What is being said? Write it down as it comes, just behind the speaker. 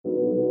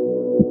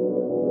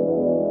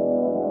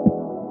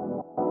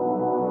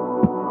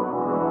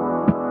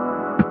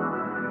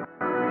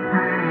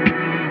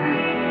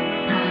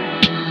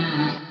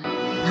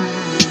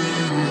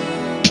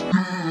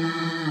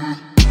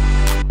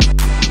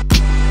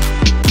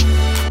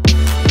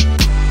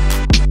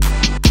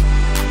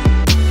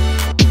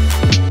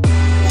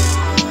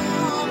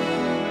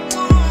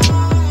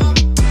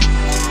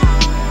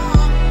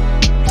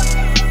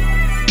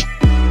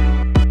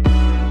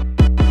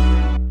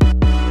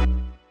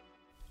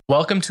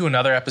Welcome to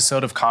another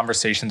episode of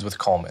Conversations with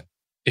Coleman.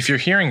 If you're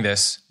hearing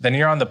this, then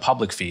you're on the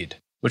public feed,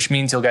 which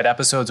means you'll get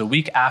episodes a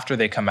week after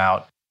they come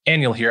out,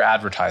 and you'll hear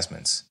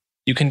advertisements.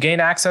 You can gain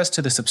access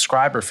to the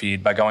subscriber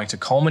feed by going to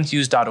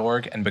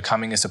colemanhughes.org and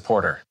becoming a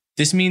supporter.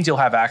 This means you'll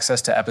have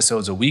access to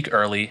episodes a week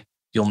early,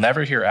 you'll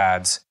never hear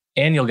ads,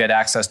 and you'll get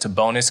access to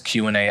bonus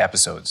Q&A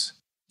episodes.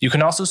 You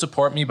can also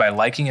support me by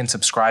liking and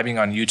subscribing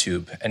on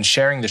YouTube and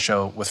sharing the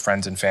show with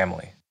friends and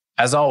family.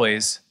 As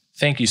always,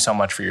 thank you so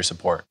much for your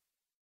support.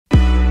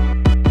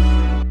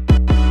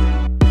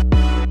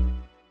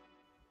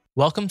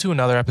 Welcome to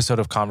another episode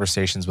of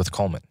Conversations with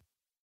Coleman.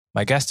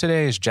 My guest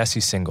today is Jesse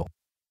Singal.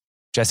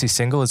 Jesse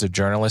Singal is a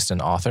journalist and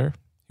author.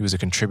 He was a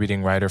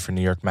contributing writer for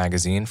New York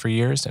Magazine for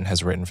years and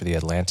has written for The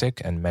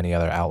Atlantic and many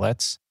other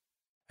outlets,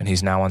 and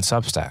he's now on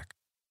Substack.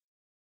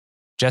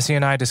 Jesse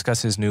and I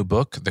discuss his new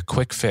book, The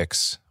Quick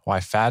Fix: Why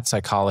Fad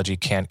Psychology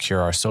Can't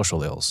Cure Our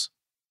Social Ills.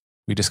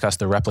 We discuss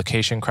the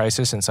replication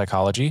crisis in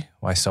psychology,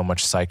 why so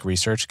much psych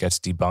research gets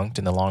debunked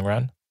in the long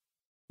run.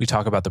 We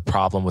talk about the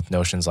problem with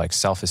notions like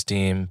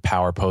self-esteem,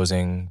 power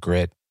posing,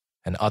 grit,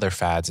 and other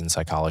fads in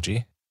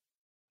psychology.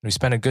 We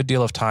spend a good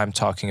deal of time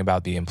talking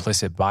about the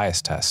implicit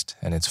bias test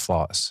and its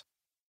flaws.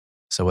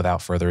 So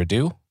without further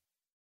ado,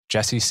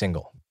 Jesse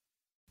Singal.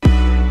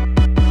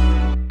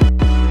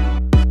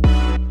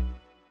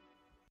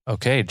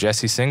 Okay,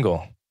 Jesse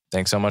Singal,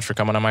 thanks so much for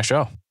coming on my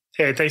show.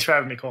 Hey, thanks for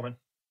having me, Coleman.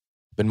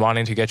 Been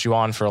wanting to get you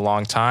on for a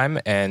long time,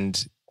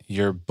 and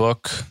your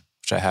book,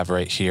 which I have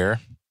right here,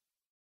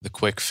 The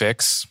Quick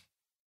Fix: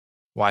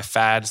 Why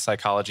Fad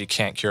Psychology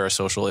Can't Cure Our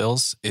Social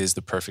Ills, is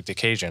the perfect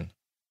occasion.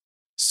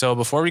 So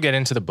before we get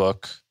into the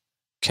book,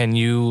 can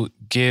you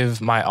give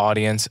my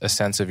audience a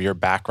sense of your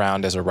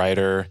background as a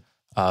writer,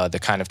 the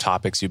kind of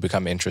topics you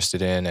become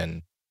interested in,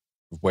 and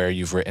where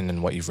you've written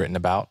and what you've written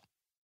about?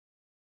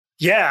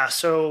 Yeah,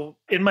 so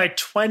in my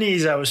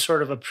 20s, I was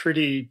sort of a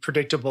pretty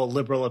predictable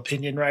liberal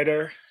opinion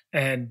writer.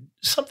 And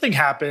something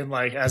happened,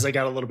 like as I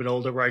got a little bit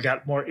older, where I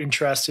got more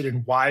interested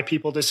in why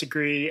people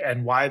disagree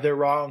and why they're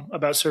wrong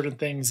about certain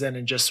things than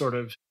in just sort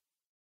of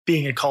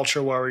being a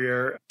culture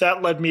warrior.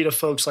 That led me to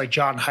folks like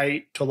John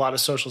Haidt, to a lot of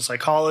social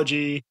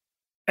psychology.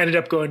 Ended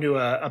up going to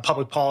a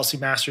public policy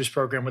master's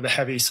program with a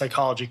heavy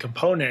psychology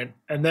component.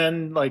 And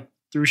then, like,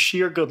 through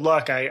sheer good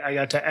luck, I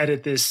got to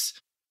edit this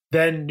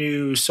then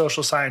new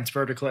social science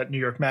vertical at New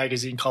York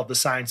Magazine called The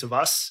Science of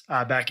Us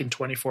back in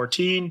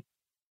 2014.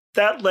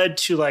 That led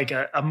to like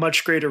a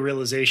much greater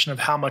realization of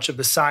how much of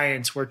the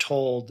science we're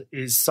told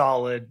is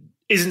solid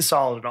isn't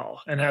solid at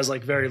all and has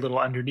like very little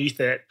underneath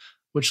it,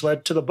 which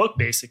led to the book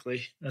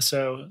basically.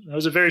 So that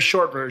was a very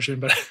short version,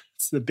 but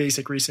it's the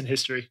basic recent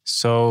history.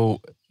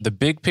 So the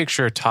big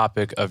picture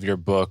topic of your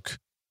book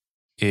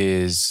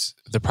is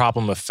the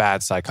problem of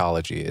fad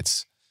psychology.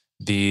 It's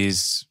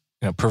these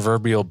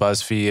proverbial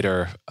BuzzFeed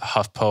or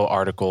HuffPo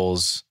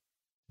articles,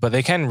 but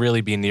they can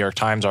really be New York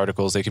Times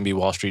articles. They can be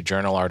Wall Street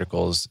Journal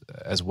articles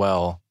as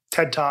well.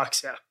 TED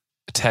Talks, yeah.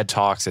 TED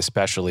Talks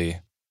especially,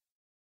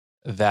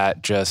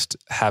 that just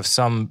have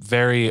some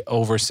very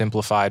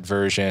oversimplified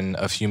version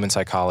of human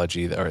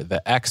psychology, or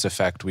the X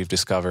effect we've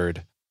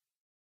discovered.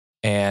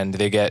 And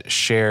they get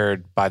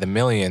shared by the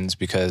millions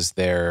because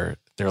they're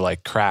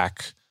like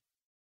crack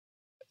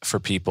for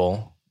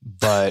people,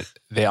 but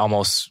they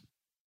almost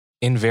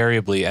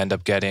invariably end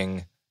up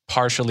getting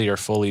partially or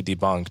fully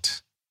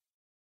debunked.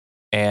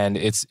 And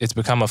it's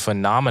become a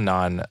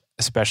phenomenon,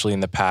 especially in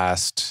the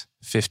past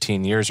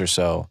 15 years or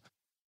so.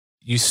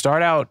 You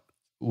start out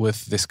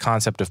with this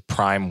concept of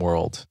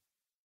Primeworld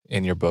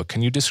in your book.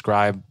 Can you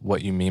describe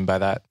what you mean by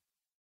that?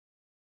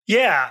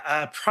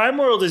 Yeah,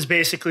 Primeworld is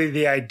basically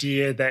the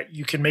idea that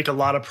you can make a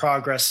lot of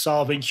progress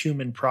solving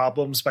human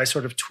problems by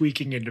sort of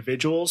tweaking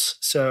individuals.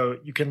 So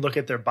you can look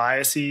at their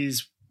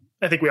biases.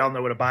 I think we all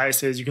know what a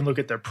bias is. You can look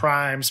at their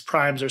primes.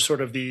 Primes are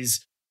sort of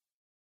these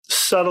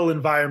subtle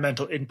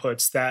environmental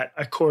inputs that,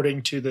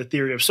 according to the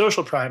theory of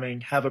social priming,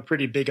 have a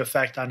pretty big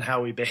effect on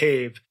how we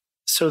behave.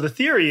 So the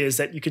theory is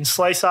that you can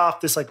slice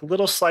off this like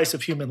little slice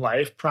of human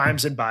life,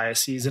 primes and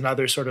biases and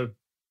other sort of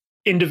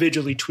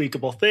individually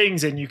tweakable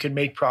things, and you can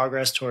make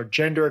progress toward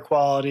gender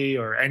equality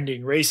or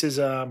ending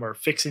racism or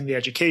fixing the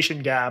education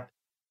gap.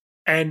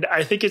 And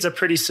I think it's a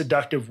pretty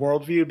seductive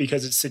worldview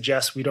because it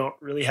suggests we don't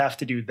really have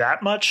to do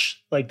that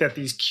much, like that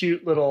these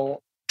cute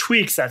little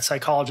tweaks that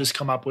psychologists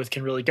come up with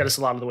can really get us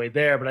a lot of the way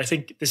there. But I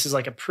think this is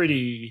like a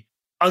pretty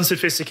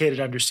unsophisticated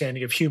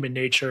understanding of human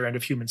nature and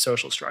of human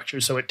social structure.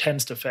 So it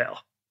tends to fail.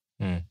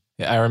 Yeah,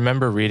 I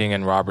remember reading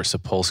in Robert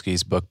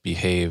Sapolsky's book,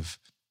 Behave,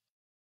 a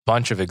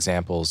bunch of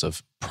examples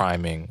of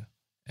priming.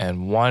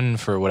 And one,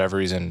 for whatever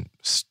reason,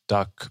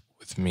 stuck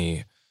with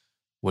me,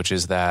 which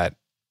is that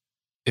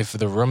if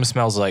the room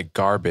smells like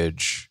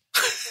garbage,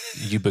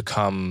 you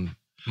become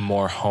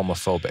more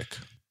homophobic.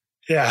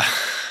 Yeah.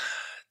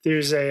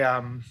 There's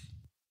a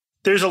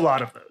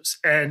lot of those.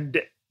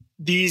 And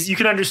these, you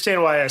can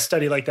understand why a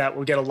study like that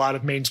will get a lot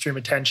of mainstream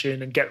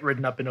attention and get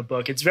written up in a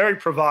book. It's very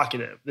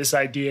provocative. This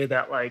idea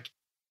that like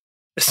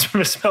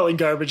smelling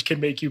garbage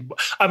can make you,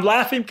 I'm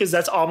laughing because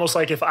that's almost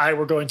like if I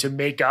were going to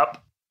make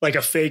up like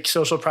a fake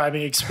social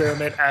priming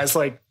experiment as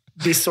like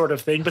this sort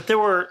of thing. But there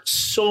were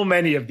so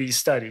many of these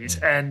studies.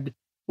 And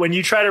when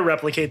you try to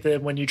replicate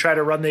them, when you try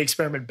to run the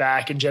experiment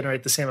back and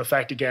generate the same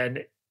effect again,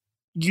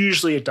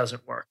 usually it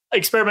doesn't work.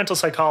 Experimental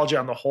psychology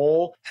on the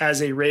whole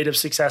has a rate of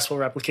successful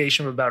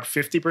replication of about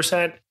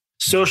 50%.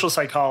 Social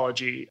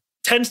psychology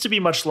tends to be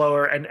much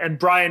lower. And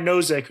Brian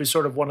Nozick, who's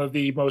sort of one of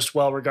the most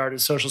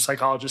well-regarded social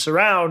psychologists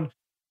around,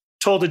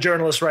 told a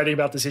journalist writing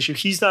about this issue,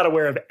 he's not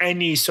aware of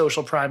any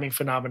social priming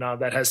phenomenon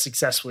that has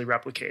successfully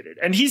replicated.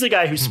 And he's a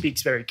guy who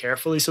speaks very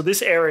carefully. So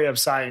this area of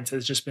science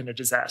has just been a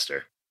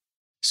disaster.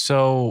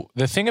 So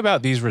the thing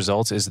about these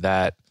results is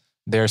that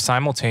they're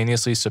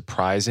simultaneously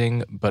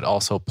surprising, but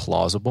also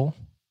plausible.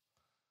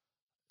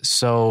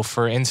 So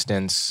for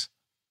instance,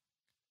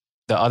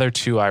 the other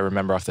two I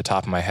remember off the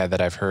top of my head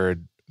that I've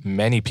heard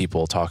many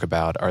people talk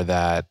about are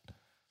that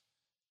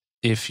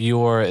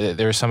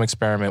there's some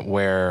experiment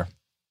where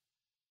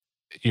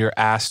you're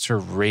asked to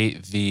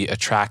rate the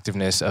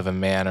attractiveness of a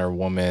man or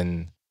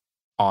woman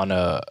on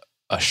a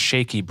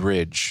shaky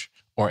bridge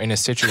or in a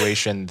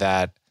situation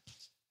that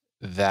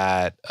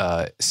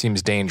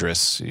seems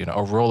dangerous,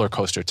 a roller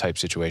coaster type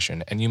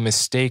situation, and you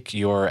mistake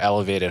your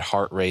elevated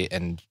heart rate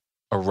and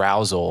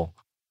arousal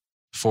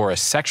for a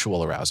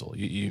sexual arousal.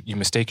 You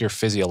mistake your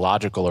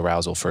physiological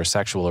arousal for a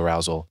sexual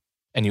arousal,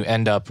 and you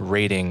end up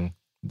rating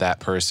that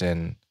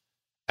person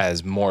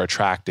as more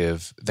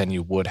attractive than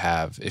you would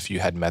have if you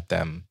had met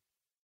them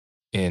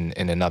in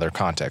another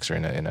context or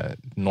in a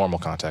normal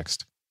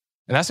context.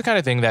 And that's the kind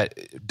of thing that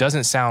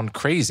doesn't sound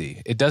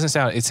crazy.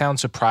 It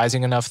sounds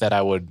surprising enough that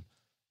I would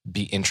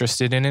be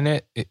interested in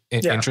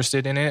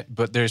it,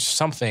 but there's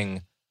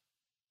something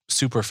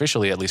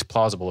superficially at least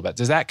plausible about it.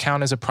 Does that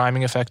count as a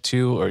priming effect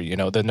too? Or,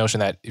 the notion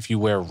that if you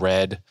wear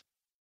red,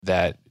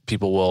 that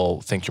people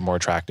will think you're more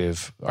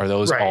attractive. Are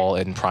those all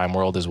in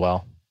Primeworld as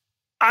well?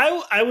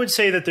 I would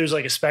say that there's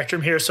like a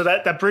spectrum here. So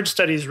that bridge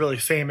study is really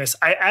famous.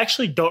 I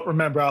actually don't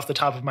remember off the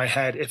top of my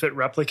head if it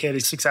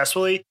replicated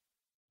successfully.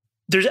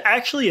 There's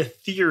actually a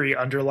theory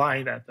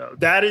underlying that, though.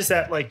 That is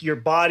that like your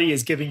body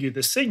is giving you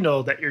the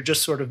signal that you're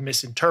just sort of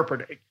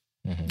misinterpreting.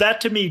 Mm-hmm. That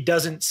to me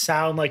doesn't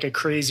sound like a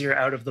crazy or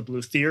out of the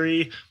blue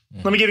theory.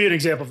 Mm-hmm. Let me give you an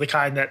example of the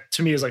kind that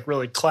to me is like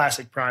really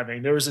classic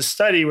priming. There was a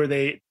study where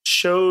they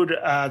showed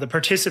the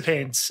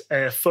participants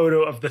a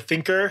photo of the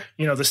thinker,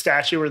 the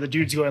statue where the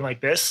dude's going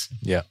like this.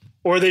 Yeah.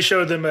 Or they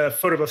showed them a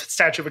photo of a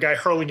statue of a guy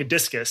hurling a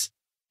discus.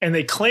 And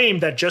they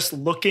claimed that just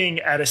looking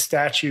at a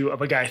statue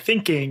of a guy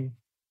thinking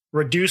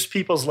reduced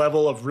people's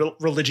level of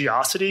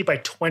religiosity by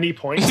 20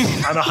 points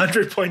on a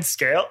 100-point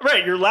scale.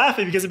 Right. You're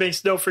laughing because it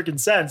makes no freaking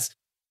sense.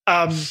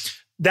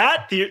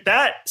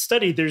 That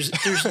study,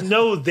 there's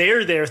no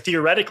there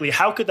theoretically.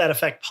 How could that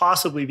effect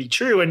possibly be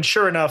true? And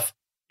sure enough,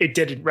 it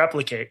didn't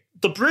replicate.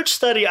 The bridge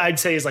study, I'd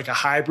say, is like a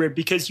hybrid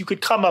because you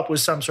could come up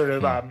with some sort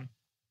of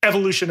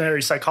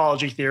evolutionary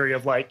psychology theory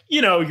of like,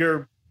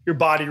 your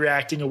body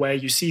reacting away.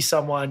 You see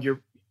someone,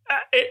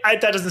 that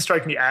doesn't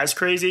strike me as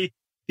crazy.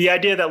 The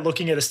idea that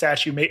looking at a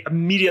statue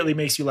immediately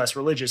makes you less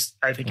religious,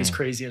 I think, is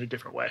crazy in a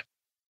different way.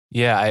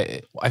 Yeah,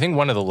 I think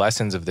one of the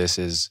lessons of this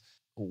is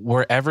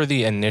wherever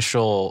the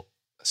initial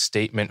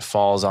statement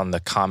falls on the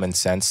common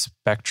sense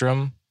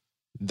spectrum,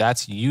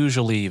 that's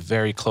usually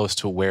very close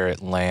to where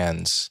it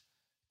lands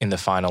in the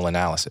final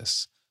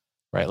analysis,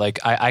 right? Like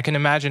I can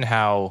imagine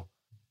how,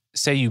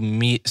 say you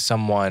meet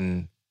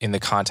someone in the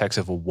context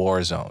of a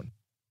war zone,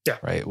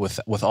 right?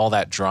 With all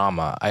that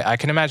drama, I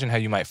can imagine how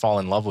you might fall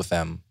in love with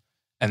them.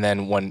 And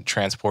then when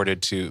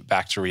transported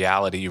back to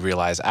reality, you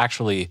realize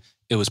actually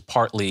it was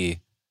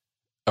partly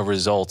a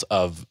result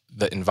of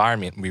the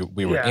environment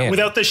we were in.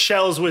 Without the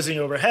shells whizzing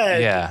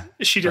overhead,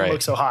 she didn't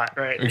look so hot,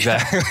 right?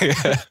 Exactly.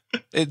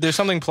 There's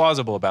something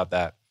plausible about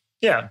that.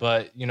 Yeah.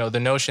 But, the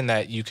notion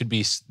that you could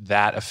be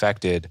that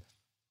affected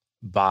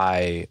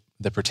by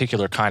the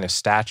particular kind of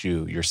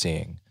statue you're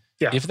seeing,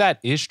 if that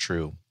is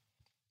true,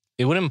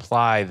 it would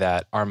imply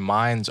that our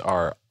minds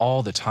are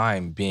all the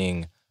time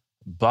being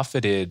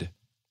buffeted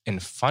in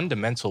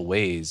fundamental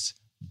ways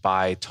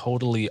by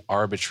totally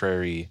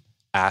arbitrary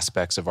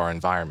aspects of our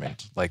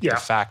environment. Like the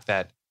fact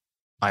that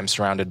I'm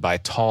surrounded by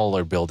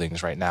taller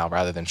buildings right now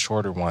rather than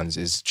shorter ones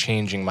is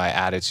changing my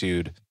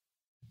attitude,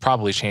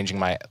 probably changing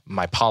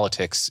my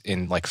politics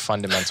in like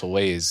fundamental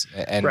ways.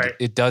 And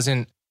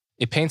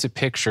it paints a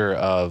picture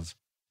of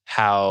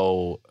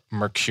how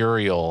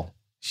mercurial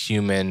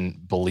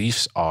human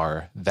beliefs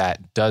are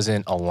that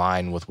doesn't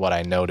align with what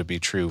I know to be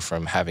true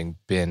from having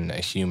been a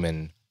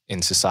human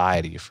in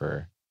society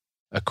for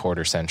a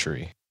quarter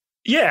century.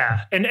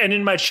 Yeah. And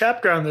in my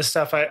chapter on this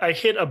stuff, I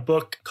hit a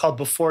book called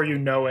Before You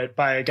Know It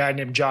by a guy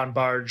named John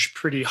Barge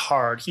pretty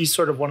hard. He's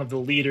sort of one of the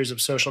leaders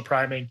of social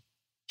priming.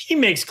 He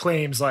makes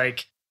claims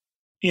like,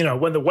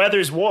 when the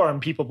weather's warm,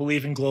 people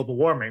believe in global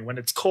warming. When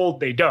it's cold,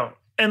 they don't.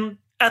 And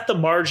at the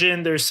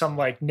margin, there's some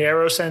like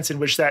narrow sense in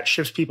which that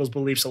shifts people's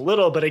beliefs a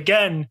little. But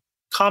again,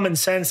 common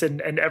sense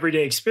and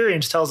everyday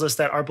experience tells us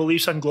that our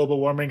beliefs on global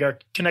warming are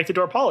connected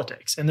to our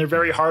politics, and they're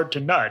very hard to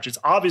nudge. It's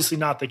obviously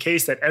not the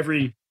case that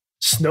every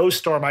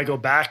snowstorm I go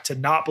back to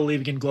not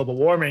believing in global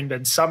warming,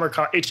 then summer,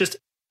 it's just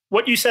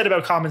what you said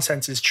about common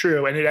sense is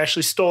true. And it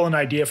actually stole an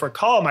idea for a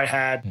column I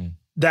had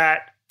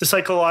that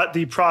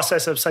the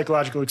process of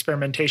psychological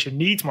experimentation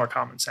needs more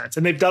common sense.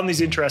 And they've done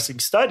these interesting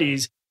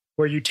studies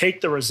where you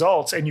take the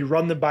results and you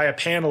run them by a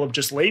panel of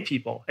just lay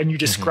people and you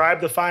describe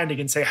the finding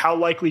and say, how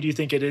likely do you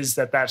think it is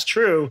that that's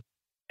true?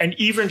 And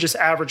even just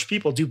average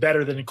people do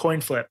better than a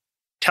coin flip,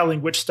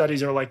 telling which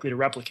studies are likely to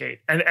replicate.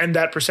 And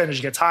that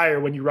percentage gets higher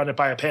when you run it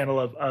by a panel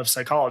of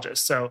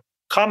psychologists. So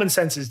common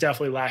sense is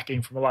definitely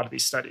lacking from a lot of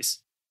these studies.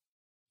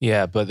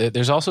 Yeah, but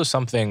there's also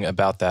something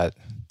about that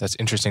that's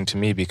interesting to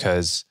me,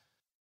 because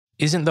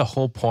isn't the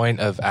whole point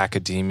of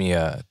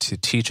academia to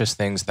teach us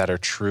things that are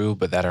true,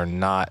 but that are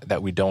not,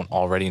 that we don't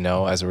already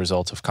know as a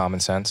result of common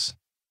sense?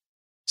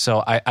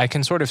 So I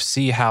can sort of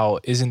see how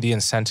isn't the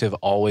incentive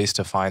always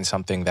to find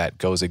something that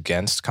goes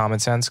against common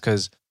sense?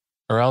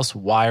 Or else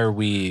why are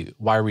we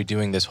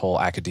doing this whole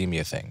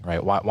academia thing,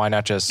 right? Why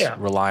not just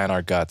rely on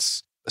our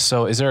guts?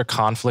 So is there a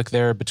conflict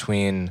there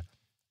between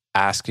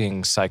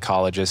asking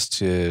psychologists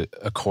to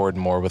accord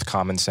more with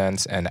common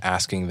sense and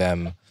asking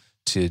them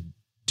to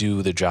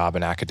do the job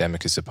an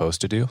academic is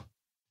supposed to do?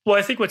 Well,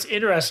 I think what's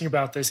interesting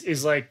about this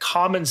is like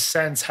common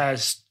sense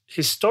has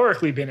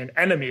historically been an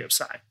enemy of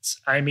science.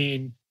 I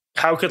mean,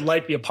 how could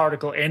light be a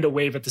particle and a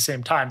wave at the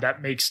same time?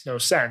 That makes no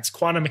sense.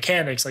 Quantum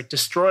mechanics like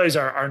destroys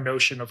our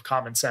notion of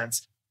common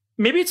sense.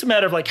 Maybe it's a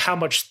matter of like how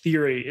much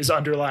theory is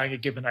underlying a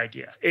given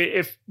idea.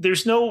 If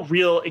there's no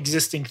real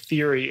existing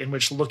theory in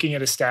which looking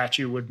at a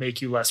statue would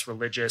make you less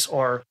religious,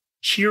 or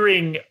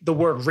hearing the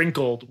word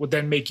wrinkled would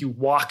then make you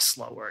walk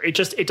slower.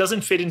 It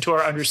doesn't fit into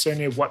our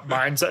understanding of what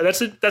minds are.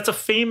 That's a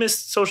famous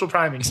social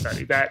priming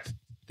study that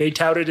they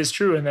touted as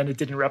true and then it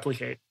didn't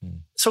replicate.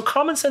 So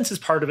common sense is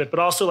part of it, but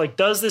also like,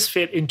 does this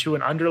fit into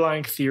an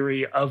underlying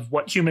theory of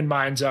what human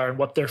minds are and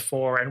what they're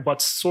for and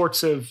what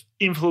sorts of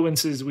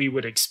influences we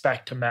would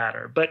expect to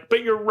matter? But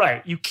you're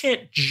right. You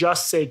can't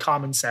just say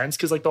common sense,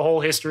 because like the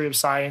whole history of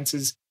science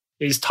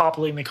is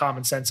toppling the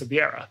common sense of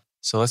the era.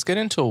 So let's get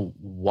into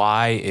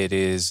why it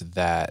is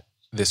that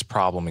this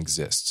problem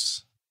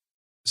exists.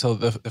 So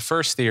the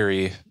first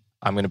theory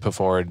I'm going to put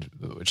forward,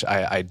 which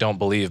I don't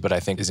believe, but I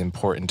think is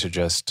important to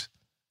just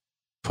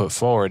put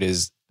forward,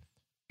 is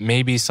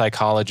maybe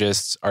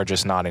psychologists are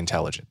just not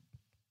intelligent.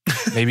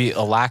 Maybe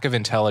a lack of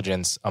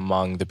intelligence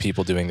among the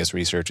people doing this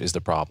research is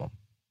the problem.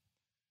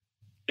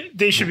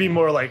 They should be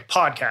more like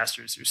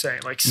podcasters, you're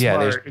saying, like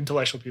smart,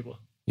 intellectual people.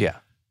 Yeah.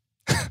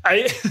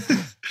 I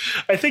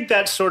think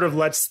that sort of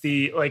lets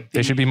they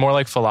should be more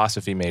like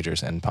philosophy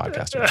majors and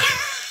podcasters.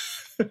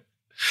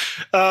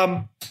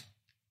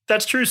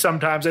 That's true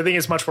sometimes. I think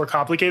it's much more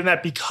complicated than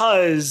that,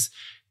 because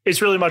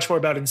it's really much more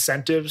about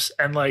incentives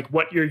and like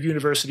what your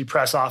university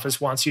press office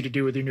wants you to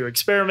do with your new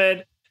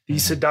experiment,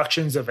 these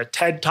seductions of a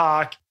TED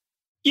Talk.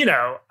 You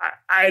know,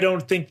 I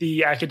don't think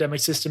the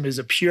academic system is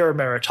a pure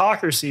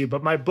meritocracy,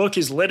 but my book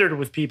is littered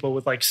with people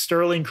with like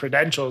sterling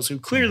credentials who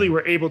clearly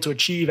were able to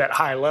achieve at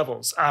high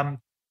levels.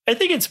 I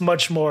think it's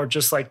much more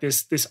just like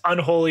this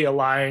unholy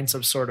alliance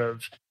of sort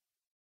of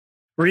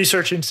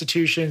research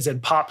institutions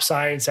and pop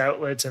science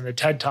outlets and the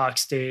TED Talk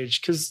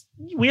stage, because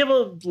we have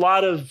a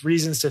lot of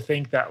reasons to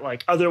think that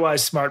like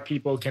otherwise smart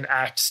people can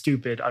act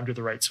stupid under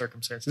the right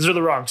circumstances, or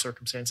the wrong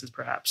circumstances,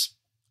 perhaps.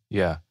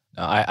 Yeah,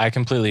 I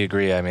completely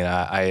agree. I mean,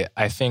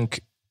 I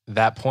think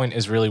that point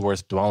is really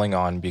worth dwelling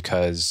on,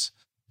 because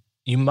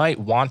you might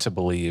want to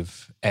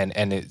believe, and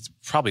it's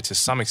probably to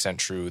some extent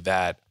true,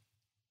 that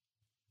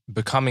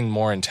becoming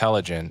more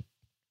intelligent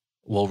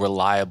will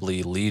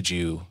reliably lead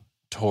you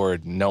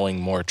toward knowing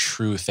more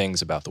true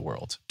things about the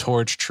world,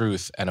 towards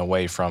truth and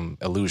away from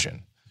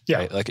illusion. Yeah.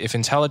 Right? Like if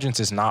intelligence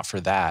is not for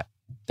that,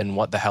 then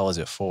what the hell is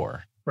it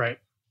for? Right.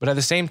 But at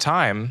the same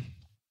time,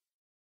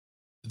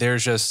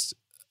 there's just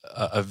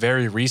a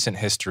very recent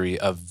history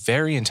of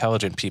very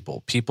intelligent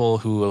people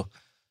who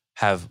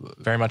have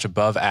very much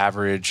above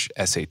average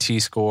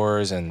SAT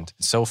scores and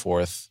so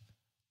forth,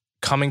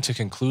 coming to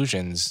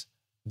conclusions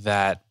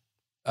that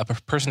a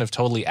person of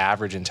totally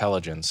average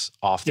intelligence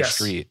off the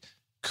street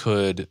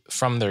could,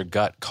 from their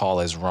gut, call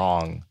as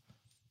wrong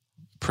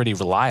pretty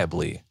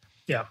reliably.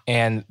 Yeah.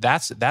 And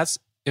that's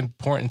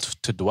important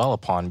to dwell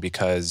upon,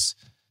 because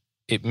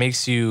it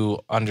makes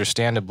you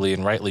understandably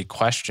and rightly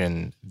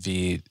question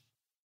the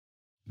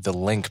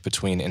link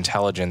between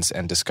intelligence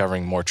and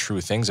discovering more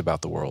true things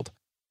about the world.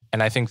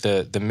 And I think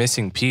the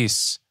missing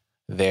piece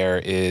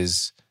there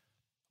is,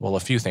 well, a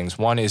few things.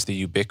 One is the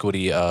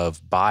ubiquity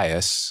of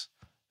bias,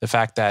 the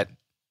fact that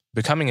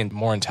becoming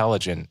more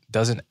intelligent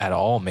doesn't at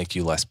all make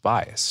you less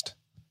biased.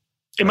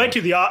 It might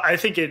do I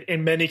think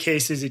in many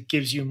cases, it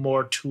gives you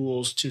more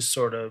tools to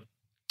sort of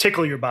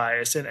tickle your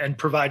bias and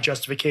provide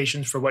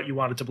justifications for what you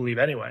wanted to believe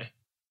anyway.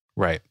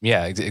 Right.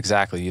 Yeah,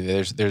 exactly.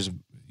 You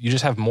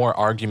just have more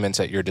arguments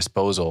at your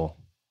disposal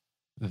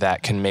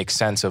that can make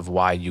sense of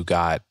why you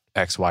got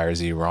X, Y, or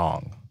Z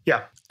wrong.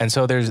 Yeah. And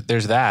so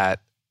there's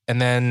that.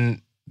 And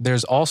then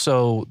there's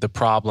also the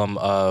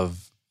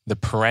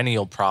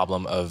perennial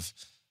problem of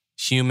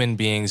human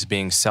beings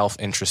being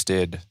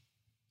self-interested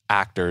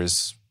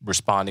actors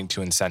responding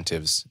to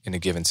incentives in a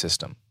given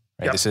system.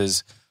 Right? Yep. This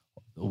is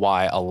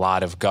why a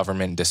lot of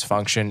government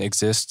dysfunction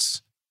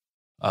exists,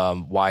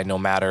 why no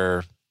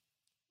matter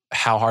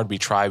how hard we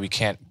try, we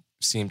can't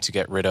seem to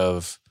get rid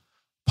of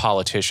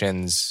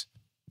politicians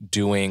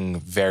doing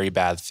very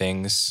bad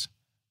things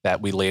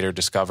that we later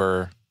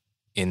discover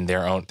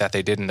that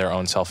they did in their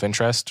own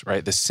self-interest,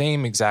 right? The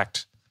same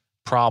exact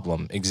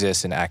problem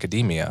exists in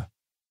academia.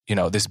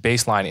 This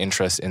baseline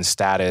interest in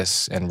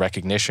status and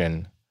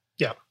recognition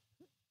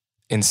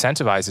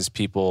incentivizes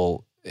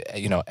people,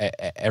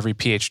 every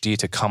PhD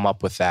to come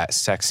up with that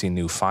sexy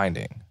new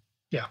finding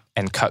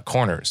and cut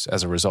corners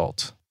as a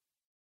result.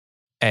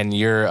 And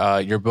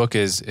your book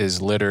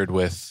is littered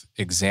with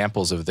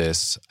examples of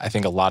this. I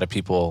think a lot of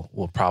people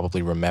will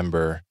probably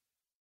remember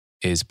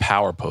is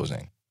power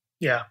posing.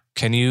 Yeah.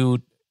 Can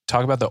you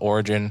talk about the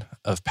origin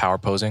of power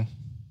posing?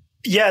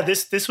 Yeah,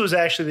 this was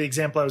actually the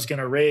example I was going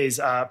to raise.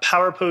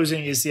 Power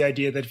posing is the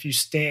idea that if you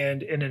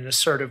stand in an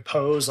assertive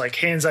pose, like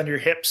hands on your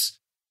hips,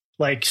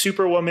 like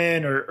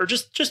Superwoman, or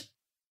just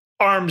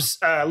arms,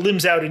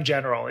 limbs out in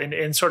general,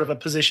 in sort of a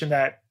position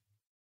that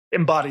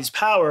embodies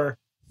power,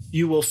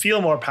 you will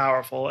feel more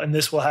powerful, and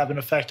this will have an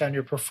effect on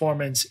your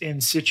performance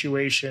in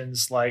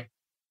situations like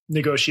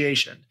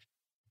negotiation.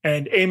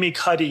 And Amy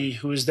Cuddy,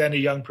 who was then a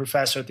young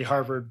professor at the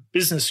Harvard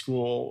Business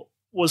School,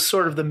 was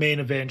sort of the main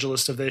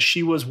evangelist of this.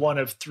 She was one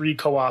of 3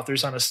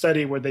 co-authors on a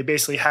study where they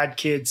basically had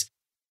kids,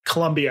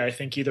 Columbia, I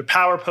think, either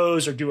power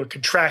pose or do a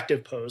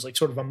contractive pose, like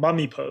sort of a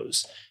mummy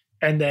pose,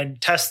 and then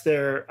test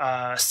their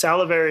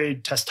salivary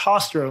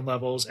testosterone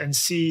levels and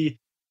see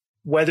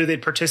whether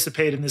they'd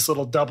participate in this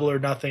little double or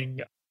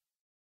nothing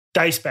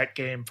dice bet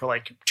game for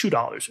like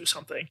 $2 or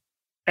something.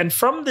 And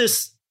from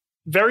this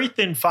very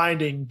thin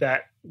finding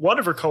that one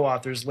of her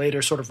co-authors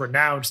later sort of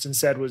renounced and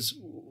said was,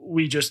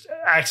 we just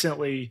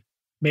accidentally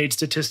made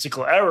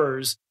statistical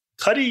errors,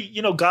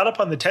 Cuddy, got up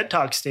on the TED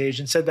Talk stage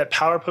and said that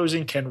power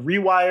posing can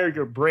rewire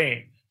your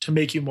brain to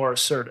make you more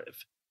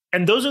assertive.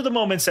 And those are the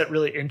moments that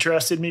really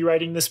interested me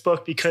writing this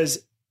book,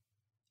 because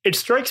it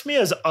strikes me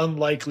as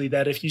unlikely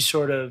that if you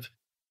sort of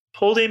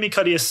pulled Amy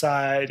Cuddy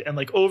aside and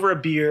like over a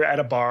beer at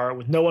a bar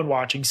with no one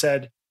watching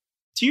said,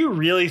 do you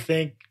really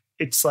think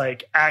it's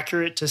like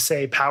accurate to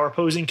say power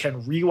posing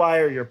can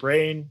rewire your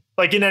brain?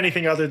 Like in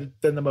anything other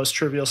than the most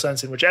trivial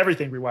sense in which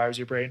everything rewires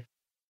your brain.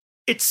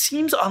 It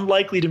seems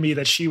unlikely to me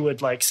that she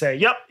would like say,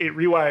 yep, it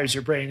rewires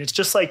your brain. It's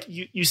just like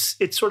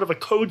it's sort of a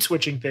code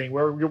switching thing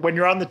where when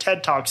you're on the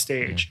TED Talk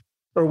stage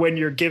or when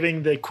you're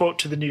giving the quote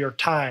to the New York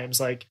Times,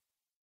 like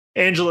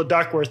Angela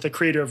Duckworth, the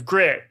creator of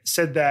Grit,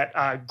 said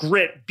that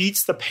grit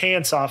beats the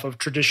pants off of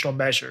traditional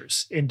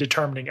measures in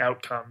determining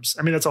outcomes.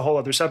 I mean, that's a whole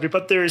other subject,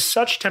 but there is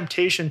such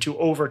temptation to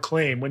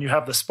overclaim when you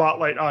have the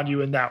spotlight on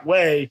you in that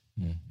way.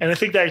 And I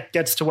think that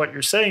gets to what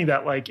you're saying,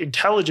 that like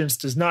intelligence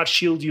does not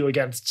shield you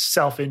against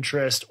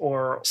self-interest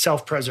or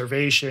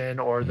self-preservation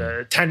or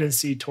the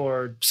tendency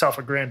toward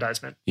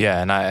self-aggrandizement. Yeah,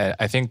 and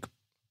I think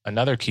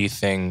another key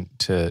thing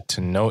to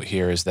note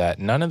here is that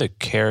none of the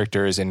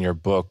characters in your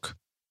book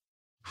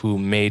who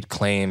made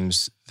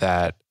claims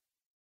that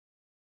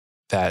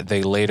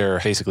they later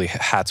basically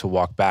had to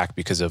walk back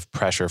because of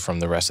pressure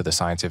from the rest of the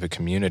scientific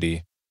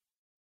community,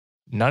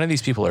 none of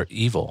these people are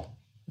evil.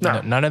 No.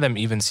 None of them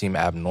even seem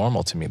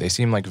abnormal to me. They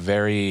seem like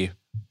very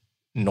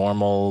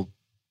normal,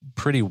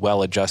 pretty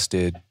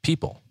well-adjusted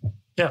people.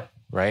 Yeah.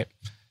 Right?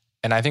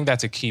 And I think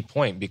that's a key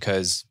point,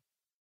 because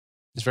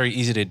it's very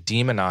easy to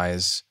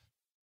demonize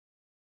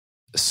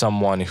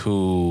someone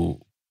who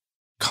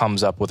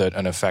comes up with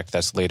an effect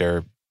that's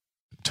later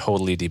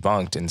totally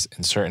debunked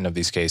in certain of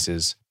these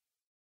cases.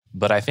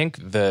 But I think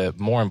the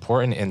more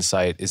important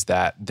insight is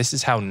that this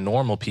is how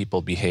normal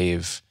people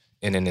behave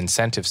in an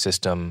incentive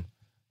system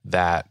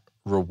that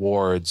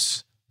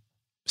rewards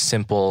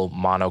simple,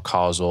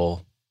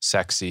 monocausal,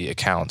 sexy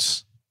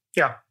accounts.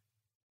 Yeah.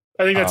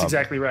 I think that's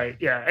exactly right.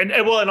 Yeah. And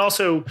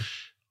also,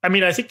 I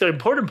mean, I think the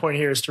important point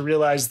here is to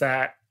realize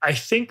that I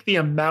think the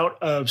amount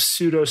of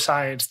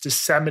pseudoscience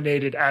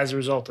disseminated as a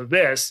result of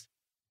this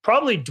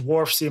probably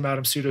dwarfs the amount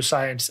of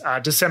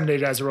pseudoscience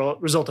disseminated as a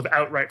result of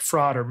outright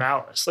fraud or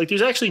malice. Like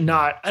there's actually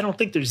I don't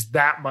think there's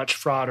that much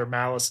fraud or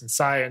malice in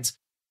science.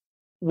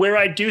 Where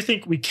I do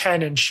think we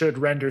can and should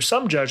render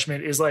some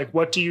judgment is like,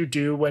 what do you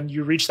do when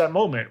you reach that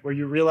moment where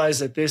you realize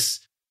that this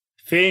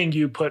thing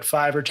you put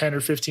 5 or 10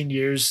 or 15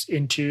 years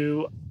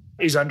into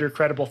is under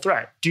credible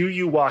threat? Do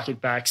you walk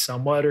it back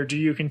somewhat, or do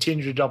you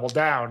continue to double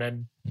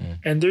down?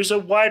 And there's a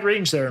wide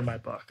range there in my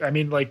book. I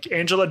mean, like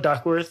Angela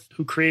Duckworth,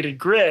 who created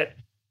Grit,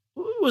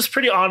 was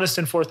pretty honest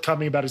and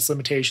forthcoming about its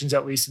limitations,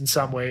 at least in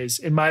some ways.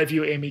 In my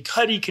view, Amy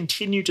Cuddy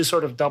continued to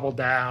sort of double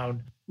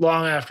down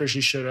long after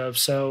she should have.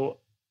 So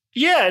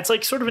yeah, it's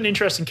like sort of an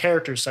interesting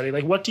character study.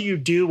 Like, what do you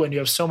do when you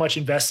have so much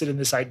invested in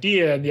this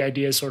idea and the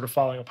idea is sort of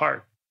falling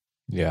apart?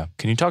 Yeah.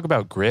 Can you talk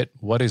about Grit?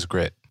 What is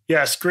Grit?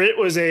 Yes, Grit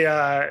was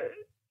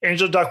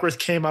Angela Duckworth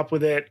came up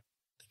with it,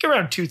 I think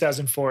around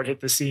 2004 it hit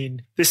the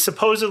scene. This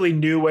supposedly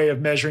new way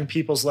of measuring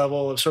people's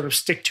level of sort of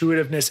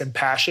stick-to-itiveness and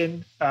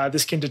passion.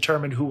 This can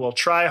determine who will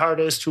try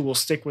hardest, who will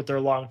stick with their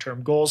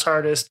long-term goals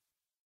hardest.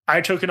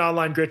 I took an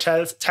online Grit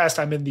test.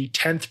 I'm in the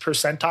 10th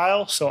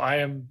percentile, so I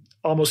am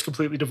almost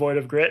completely devoid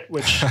of grit,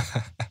 which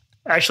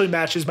actually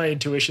matches my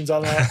intuitions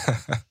on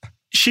that.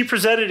 She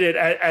presented it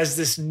as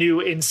this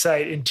new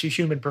insight into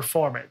human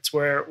performance,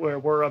 where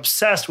we're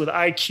obsessed with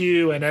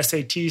IQ and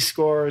SAT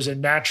scores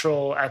and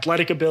natural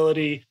athletic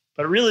ability.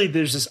 But really,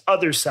 there's this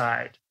other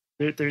side.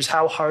 There's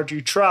how hard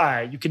you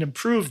try. You can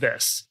improve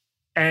this.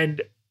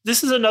 And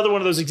this is another one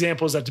of those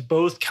examples that's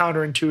both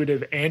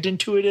counterintuitive and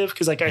intuitive,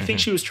 because like I think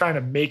she was trying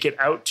to make it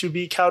out to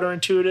be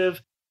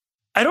counterintuitive.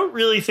 I don't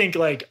really think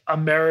like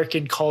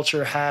American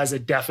culture has a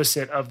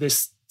deficit of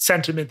this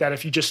sentiment that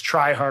if you just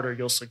try harder,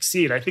 you'll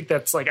succeed. I think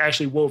that's like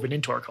actually woven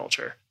into our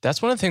culture.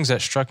 That's one of the things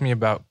that struck me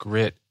about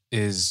grit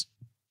is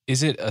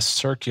it a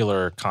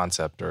circular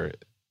concept or,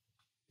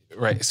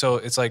 right? So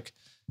it's like,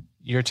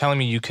 you're telling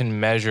me you can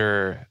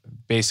measure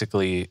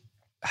basically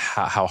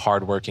how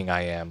hardworking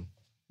I am.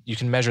 You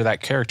can measure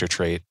that character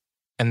trait,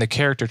 and the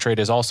character trait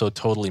is also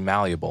totally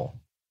malleable.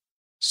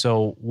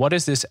 So what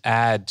does this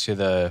add to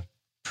the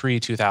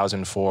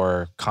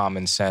pre-2004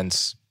 common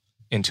sense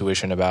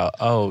intuition about,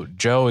 oh,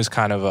 Joe is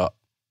kind of a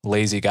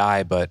lazy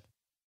guy, but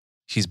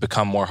he's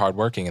become more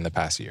hardworking in the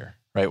past year,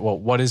 right? Well,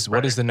 what does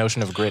the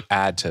notion of grit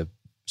add to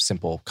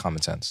simple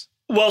common sense?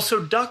 Well,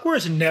 so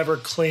Duckworth never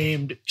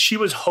claimed she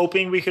was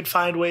hoping we could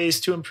find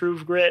ways to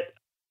improve grit.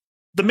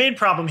 The main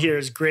problem here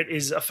is grit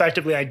is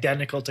effectively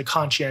identical to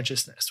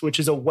conscientiousness, which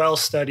is a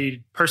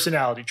well-studied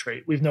personality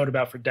trait we've known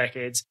about for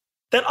decades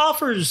that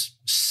offers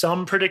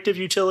some predictive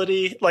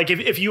utility. Like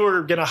if you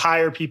were going to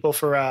hire people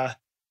for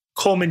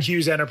Coleman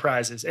Hughes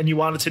Enterprises and you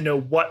wanted to know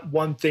what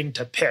one thing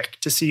to pick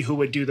to see who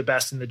would do the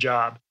best in the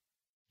job,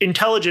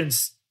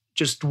 intelligence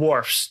just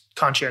dwarfs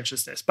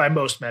conscientiousness by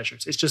most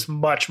measures. It's just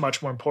much,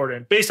 much more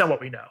important based on what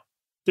we know.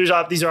 These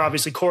are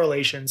obviously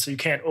correlations, so you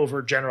can't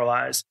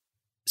overgeneralize.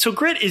 So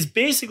grit is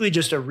basically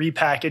just a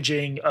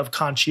repackaging of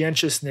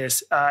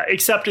conscientiousness,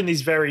 except in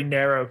these very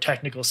narrow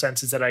technical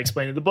senses that I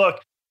explained in the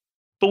book.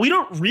 But we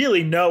don't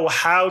really know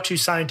how to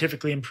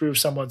scientifically improve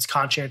someone's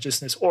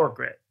conscientiousness or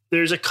grit.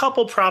 There's a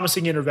couple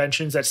promising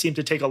interventions that seem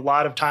to take a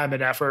lot of time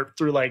and effort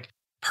through like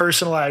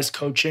personalized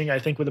coaching, I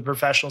think with a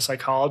professional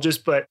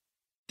psychologist, but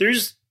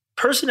there's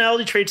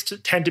personality traits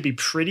tend to be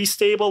pretty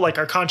stable. Like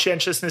our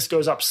conscientiousness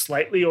goes up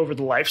slightly over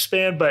the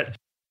lifespan, but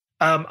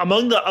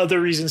among the other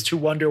reasons to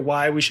wonder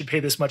why we should pay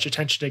this much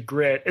attention to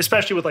grit,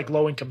 especially with like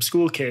low-income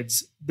school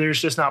kids,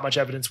 there's just not much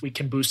evidence we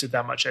can boost it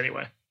that much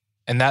anyway.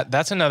 And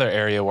that's another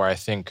area where I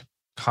think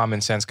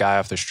common sense guy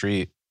off the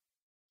street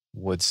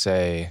would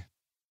say,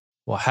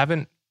 well,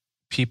 haven't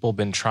people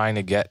been trying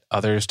to get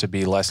others to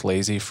be less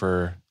lazy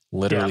for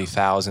literally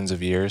thousands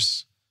of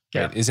years?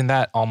 Yeah. Right? Isn't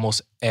that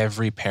almost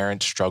every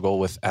parent struggle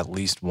with at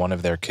least one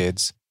of their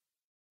kids?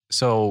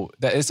 So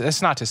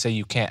that's not to say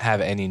you can't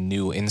have any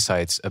new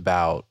insights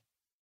about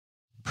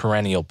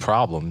perennial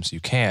problems. You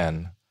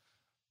can,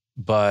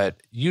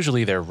 but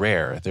usually they're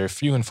rare. They're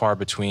few and far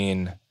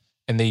between,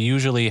 and they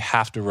usually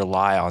have to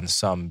rely on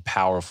some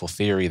powerful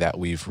theory that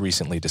we've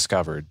recently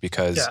discovered.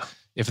 Because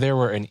if there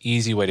were an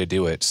easy way to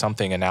do it,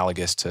 something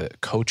analogous to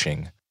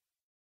coaching,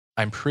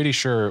 I'm pretty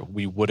sure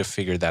we would have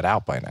figured that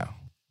out by now.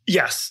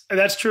 Yes, and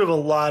that's true of a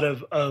lot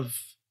of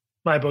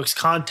my book's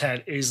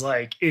content is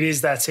like, it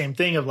is that same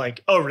thing of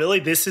like, oh, really?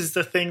 This is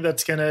the thing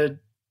that's going to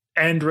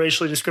end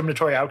racially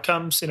discriminatory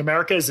outcomes in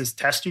America is this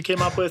test you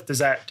came up with? Does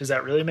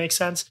that really make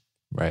sense?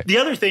 Right. The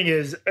other thing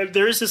is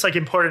there is this like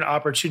important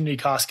opportunity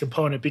cost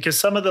component because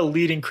some of the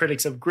leading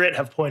critics of grit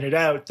have pointed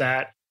out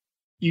that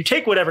you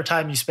take whatever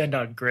time you spend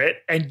on grit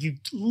and you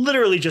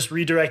literally just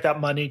redirect that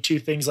money to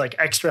things like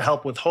extra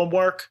help with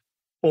homework,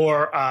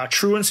 or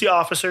truancy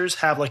officers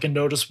have like a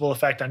noticeable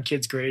effect on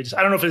kids' grades.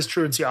 I don't know if it's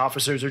truancy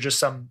officers or just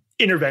some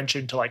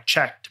intervention to like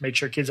check to make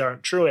sure kids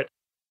aren't truant.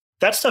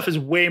 That stuff is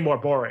way more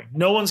boring.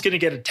 No one's going to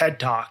get a TED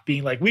talk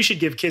being like, we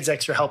should give kids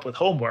extra help with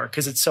homework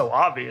because it's so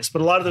obvious.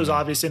 But a lot of those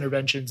obvious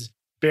interventions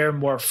bear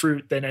more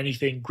fruit than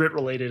anything grit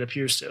related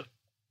appears to.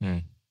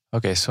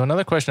 Okay. So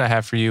another question I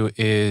have for you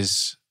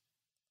is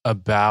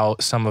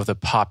about some of the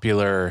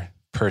popular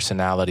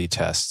personality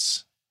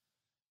tests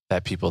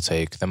that people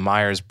take. The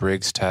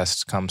Myers-Briggs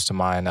test comes to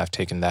mind. I've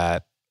taken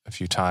that a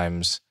few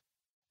times.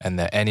 And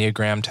the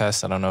Enneagram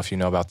test, I don't know if you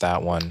know about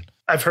that one.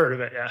 I've heard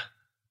of it, yeah.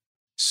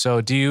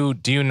 So do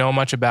you know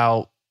much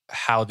about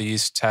how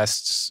these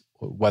tests,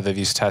 whether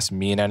these tests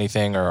mean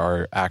anything or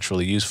are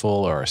actually useful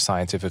or are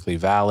scientifically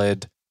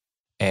valid,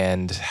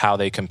 and how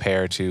they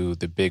compare to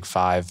the Big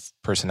Five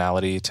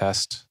personality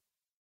test?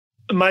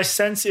 My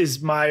sense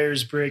is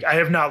Myers-Briggs. I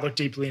have not looked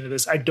deeply into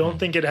this. I don't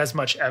think it has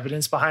much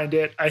evidence behind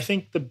it. I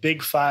think the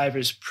Big Five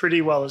is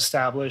pretty well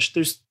established.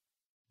 There's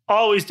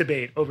always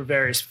debate over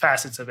various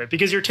facets of it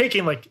because you're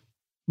taking like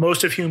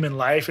most of human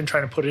life and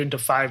trying to put it into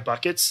 5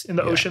 buckets in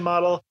the ocean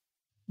model.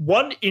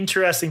 One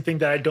interesting thing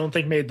that I don't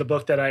think made the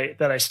book that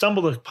I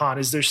stumbled upon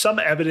is there's some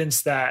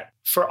evidence that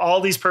for all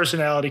these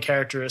personality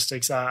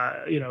characteristics,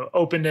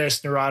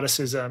 openness,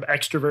 neuroticism,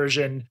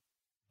 extroversion,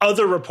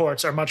 other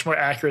reports are much more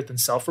accurate than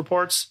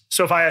self-reports.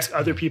 So if I ask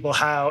other people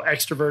how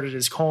extroverted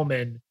is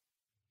Coleman,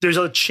 there's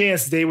a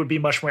chance they would be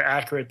much more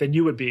accurate than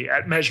you would be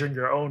at measuring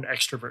your own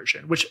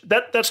extroversion, which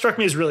that struck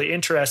me as really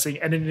interesting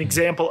and an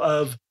example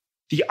of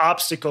the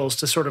obstacles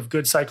to sort of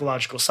good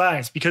psychological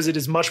science, because it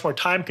is much more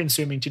time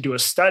consuming to do a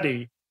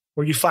study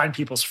where you find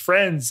people's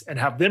friends and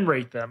have them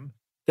rate them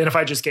than if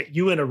I just get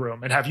you in a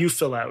room and have you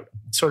fill out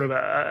sort of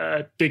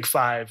a big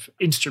five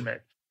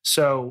instrument.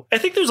 So I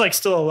think there's like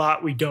still a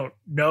lot we don't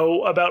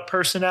know about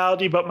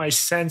personality, but my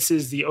sense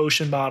is the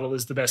ocean model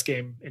is the best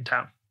game in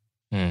town.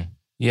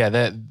 Yeah,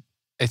 that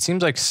it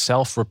seems like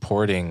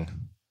self-reporting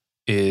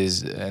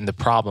is, and the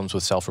problems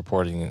with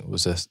self-reporting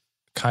was a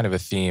kind of a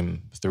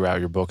theme throughout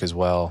your book as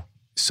well.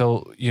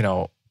 So, you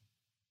know,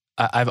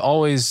 I've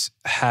always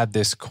had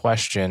this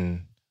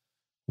question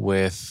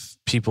with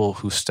people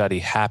who study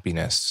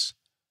happiness.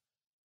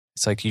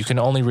 It's like you can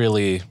only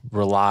really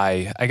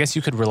rely, I guess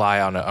you could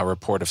rely on a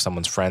report of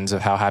someone's friends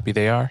of how happy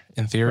they are,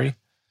 in theory.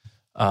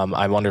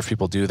 I wonder if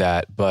people do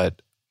that,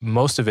 but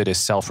most of it is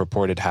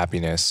self-reported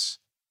happiness.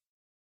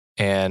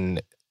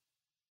 And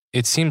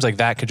it seems like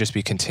that could just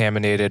be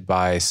contaminated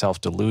by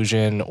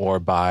self-delusion, or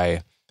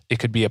by, it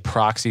could be a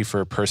proxy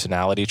for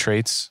personality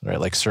traits, right?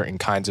 Like certain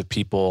kinds of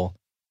people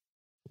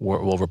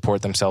will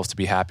report themselves to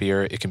be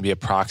happier. It can be a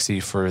proxy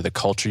for the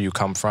culture you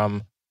come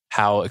from.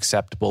 How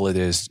acceptable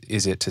is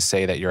it to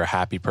say that you're a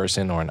happy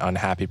person or an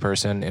unhappy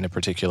person in a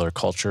particular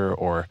culture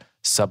or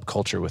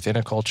subculture within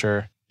a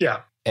culture? Yeah.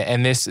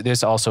 And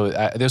this also,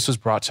 this was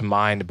brought to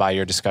mind by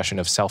your discussion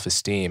of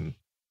self-esteem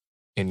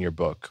in your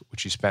book,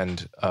 which you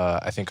spend,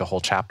 I think, a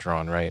whole chapter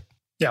on, right?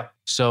 Yeah.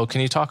 So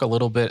can you talk a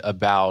little bit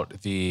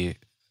about the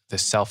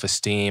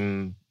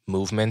self-esteem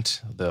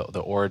movement, the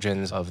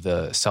origins of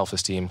the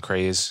self-esteem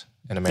craze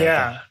in America?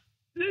 Yeah.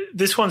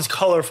 This one's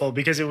colorful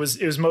because it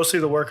was mostly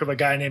the work of a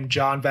guy named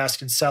John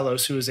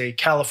Vasconcellos, who was a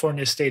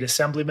California state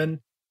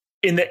assemblyman.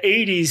 In the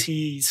 80s,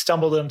 he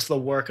stumbled into the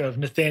work of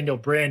Nathaniel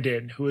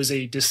Branden, who was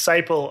a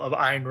disciple of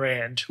Ayn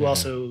Rand, who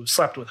also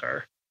slept with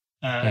her.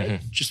 I'm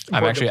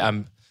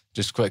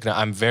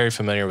very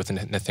familiar with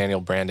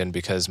Nathaniel Branden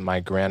because my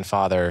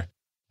grandfather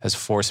has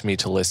forced me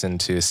to listen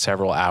to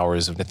several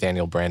hours of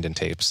Nathaniel Branden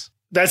tapes.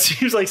 That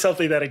seems like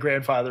something that a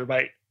grandfather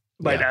might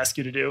ask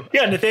you to do.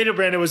 Yeah, Nathaniel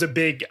Branden was a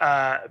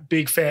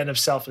big fan of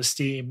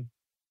self-esteem,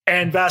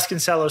 and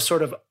Vasconcellos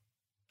sort of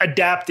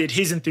adapted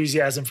his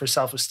enthusiasm for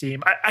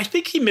self-esteem. I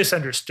think he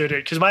misunderstood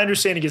it, because my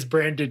understanding is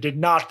Branden did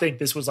not think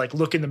this was like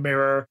look in the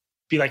mirror,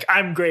 be like,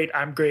 I'm great,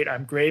 I'm great,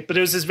 I'm great. But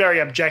it was this very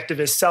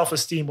objectivist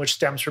self-esteem, which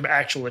stems from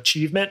actual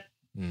achievement.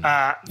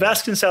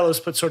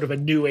 Vasconcellos put sort of a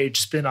new age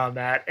spin on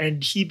that,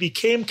 and he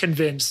became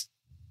convinced,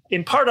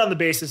 in part on the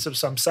basis of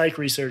some psych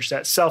research,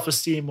 that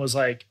self-esteem was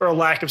like, or a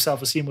lack of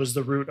self-esteem was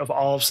the root of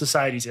all of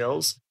society's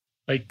ills,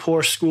 like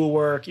poor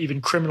schoolwork,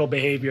 even criminal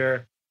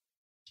behavior.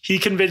 He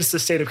convinced the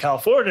state of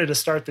California to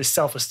start this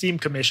self-esteem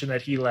commission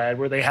that he led,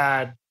 where they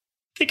had,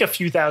 I think, a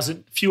few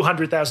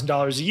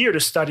 $100,000 a year to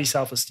study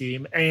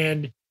self-esteem.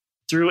 And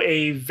through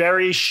a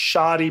very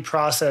shoddy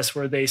process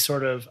where they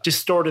sort of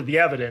distorted the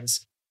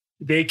evidence,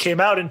 they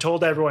came out and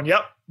told everyone,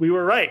 yep, we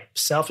were right.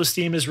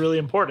 Self-esteem is really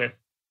important.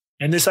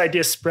 And this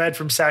idea spread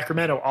from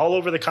Sacramento all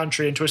over the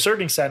country, and to a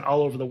certain extent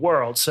all over the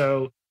world.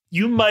 So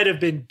you might have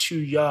been too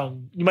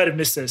young. You might have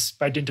missed this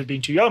by dint of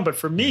being too young. But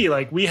for me,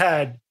 like, we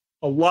had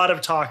a lot of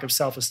talk of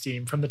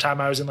self-esteem from the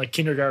time I was in like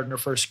kindergarten or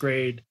first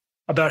grade,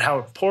 about how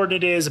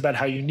important it is, about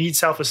how you need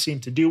self-esteem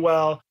to do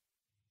well.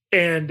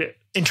 And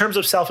in terms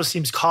of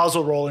self-esteem's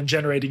causal role in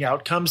generating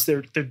outcomes,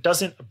 there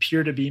doesn't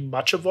appear to be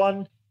much of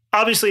one.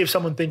 Obviously, if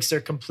someone thinks they're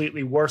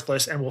completely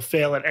worthless and will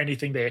fail at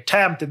anything they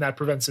attempt, and that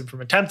prevents them from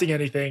attempting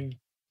anything,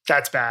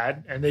 that's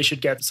bad. And they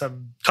should get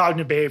some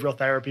cognitive behavioral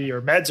therapy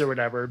or meds or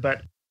whatever.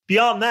 But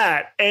beyond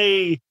that,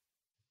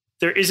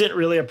 there isn't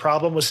really a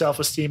problem with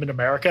self-esteem in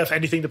America. If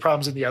anything, the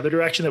problem's in the other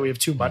direction, that we have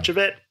too much of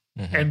it.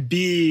 And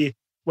B,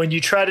 when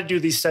you try to do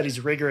these studies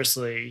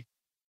rigorously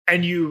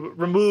and you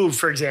remove,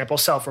 for example,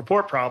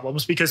 self-report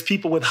problems, because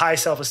people with high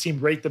self-esteem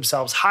rate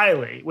themselves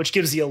highly, which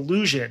gives the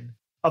illusion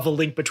of a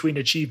link between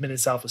achievement and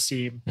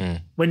self-esteem.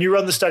 When you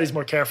run the studies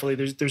more carefully,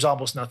 there's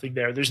almost nothing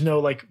there. There's no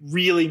like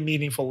really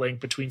meaningful link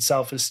between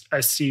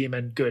self-esteem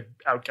and good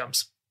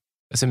outcomes.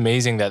 It's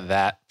amazing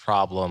that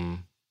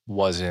problem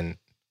wasn't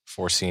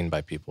foreseen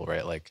by people,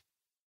 right? Like,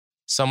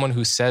 someone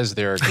who says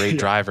they're a great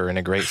driver and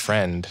a great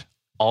friend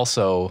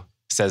also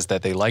says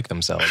that they like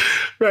themselves.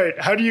 Right.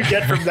 How do you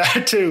get from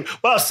that to,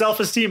 well,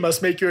 self-esteem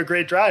must make you a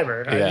great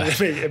driver? I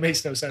mean, it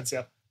makes no sense.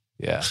 Yeah.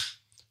 Yeah.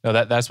 No,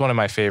 that's one of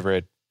my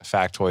favorite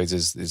factoids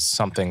is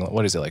something,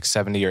 what is it, like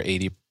 70 or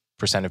 80%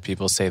 of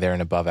people say they're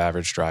an above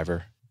average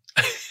driver.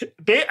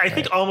 I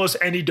think almost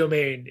any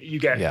domain you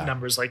get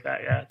numbers like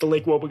that. Yeah. The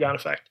Lake Wobegon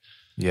effect.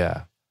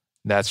 Yeah.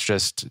 That's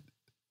just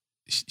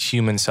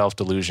human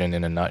self-delusion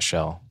in a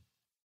nutshell.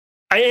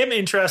 I am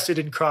interested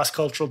in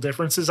cross-cultural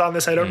differences on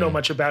this. I don't know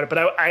much about it, but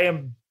I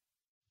am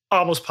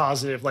almost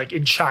positive, like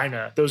in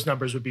China, those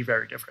numbers would be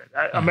very different.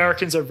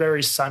 Americans are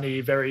very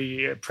sunny,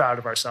 very proud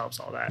of ourselves,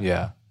 all that.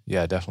 Yeah.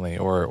 Yeah, definitely.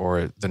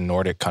 Or the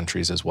Nordic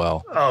countries as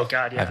well. Oh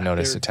God, yeah. I've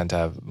noticed it tend to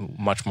have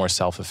much more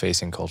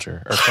self-effacing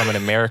culture. Or from an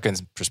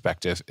American's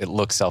perspective, it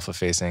looks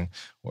self-effacing.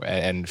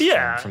 And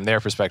from their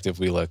perspective,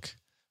 we look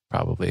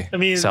probably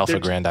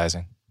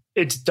self-aggrandizing.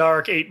 It's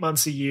dark 8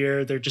 months a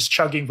year. They're just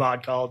chugging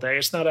vodka all day.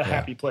 It's not a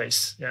happy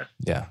place. Yeah.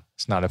 Yeah.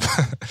 It's not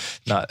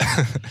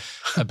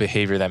a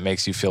behavior that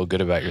makes you feel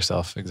good about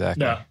yourself.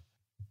 Exactly. No.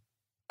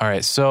 All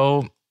right.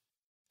 So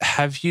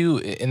have you,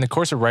 in the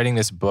course of writing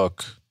this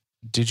book,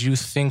 did you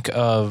think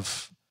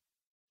of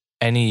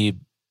any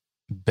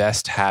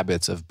best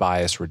habits of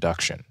bias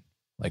reduction?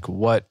 Like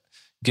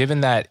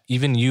given that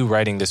even you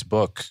writing this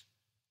book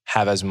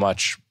have as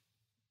much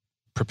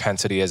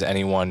propensity as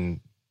anyone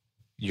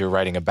you're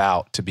writing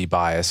about to be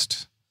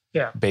biased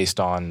based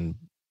on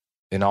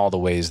in all the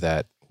ways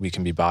that we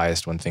can be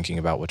biased when thinking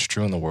about what's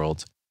true in the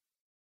world.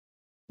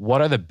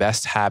 What are the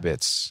best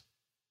habits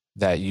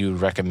that you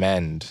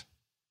recommend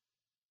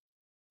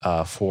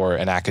for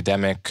an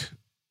academic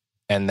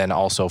and then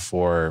also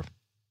for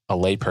a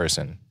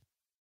layperson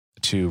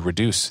to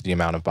reduce the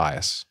amount of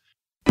bias?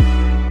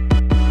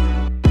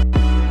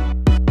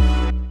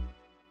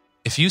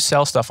 If you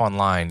sell stuff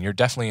online, you're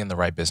definitely in the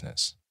right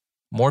business.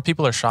 More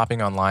people are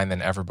shopping online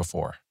than ever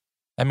before.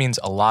 That means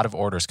a lot of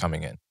orders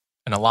coming in,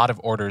 and a lot of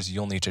orders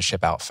you'll need to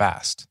ship out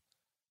fast.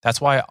 That's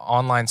why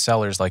online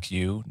sellers like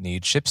you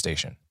need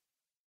ShipStation.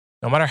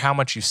 No matter how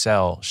much you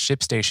sell,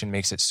 ShipStation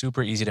makes it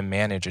super easy to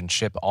manage and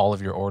ship all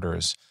of your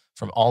orders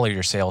from all of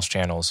your sales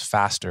channels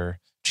faster,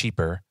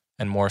 cheaper,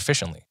 and more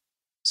efficiently.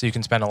 So you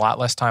can spend a lot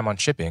less time on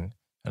shipping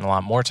and a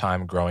lot more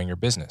time growing your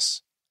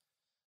business.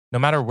 No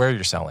matter where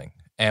you're selling,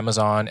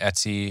 Amazon,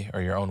 Etsy,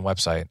 or your own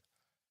website,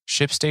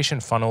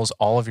 ShipStation funnels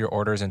all of your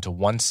orders into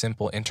one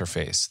simple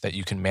interface that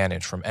you can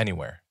manage from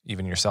anywhere,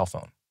 even your cell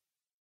phone.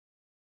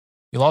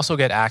 You'll also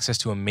get access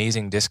to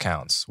amazing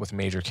discounts with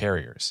major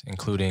carriers,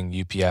 including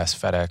UPS,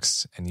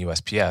 FedEx, and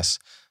USPS,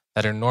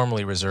 that are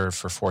normally reserved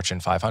for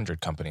Fortune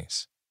 500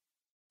 companies.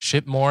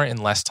 Ship more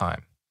in less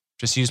time.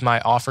 Just use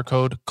my offer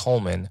code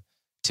Coleman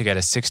to get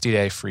a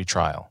 60-day free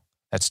trial.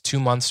 That's 2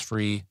 months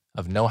free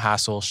of no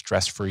hassle,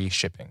 stress-free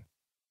shipping.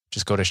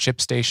 Just go to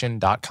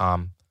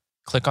ShipStation.com,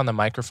 click on the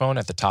microphone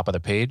at the top of the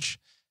page,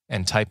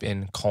 and type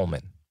in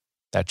Coleman.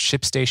 That's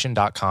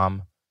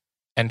ShipStation.com.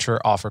 Enter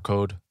offer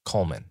code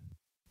Coleman.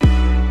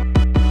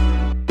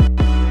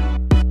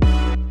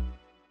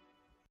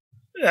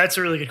 That's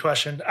a really good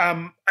question.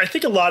 I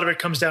think a lot of it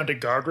comes down to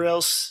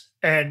guardrails.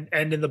 And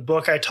in the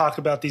book, I talk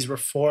about these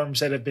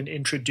reforms that have been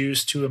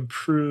introduced to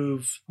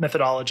improve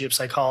methodology of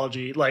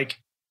psychology.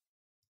 Like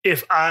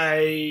if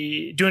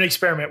I do an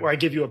experiment where I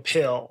give you a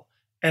pill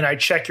and I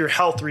check your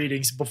health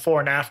readings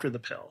before and after the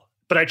pill,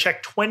 but I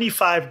check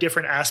 25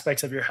 different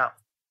aspects of your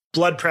health,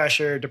 blood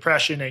pressure,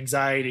 depression,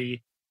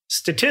 anxiety.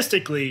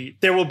 Statistically,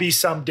 there will be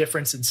some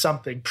difference in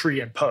something pre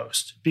and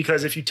post,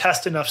 because if you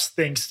test enough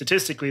things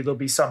statistically, there'll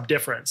be some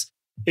difference.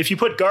 If you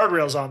put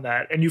guardrails on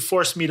that and you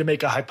force me to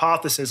make a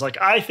hypothesis, like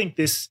I think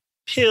this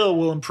pill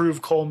will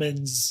improve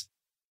Coleman's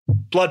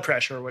blood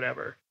pressure or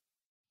whatever,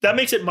 that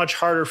makes it much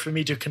harder for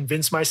me to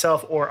convince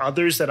myself or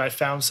others that I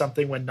found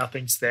something when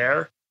nothing's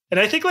there. And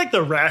I think like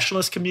the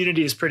rationalist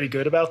community is pretty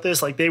good about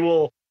this. Like they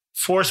will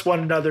force one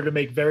another to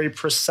make very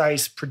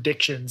precise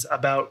predictions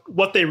about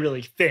what they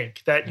really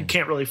think that you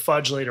can't really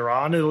fudge later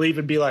on. It'll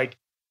even be like,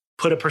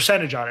 put a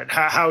percentage on it.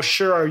 How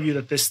sure are you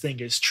that this thing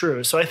is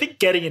true? So I think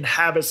getting in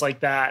habits like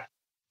that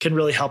can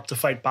really help to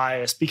fight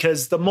bias,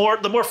 because the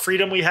more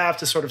freedom we have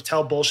to sort of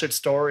tell bullshit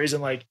stories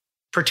and like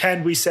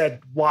pretend we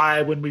said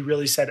Y when we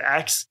really said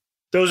X,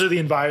 those are the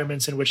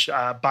environments in which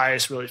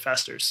bias really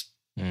festers.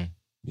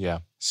 Yeah.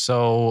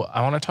 So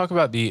I want to talk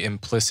about the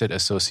implicit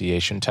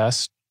association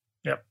test.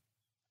 Yep.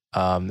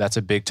 That's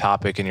a big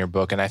topic in your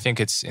book. And I think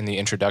it's in the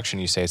introduction,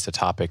 you say it's the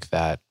topic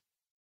that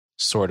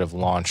sort of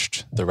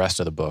launched the rest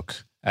of the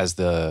book as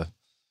the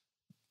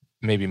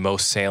maybe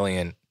most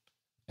salient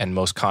and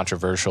most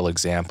controversial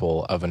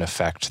example of an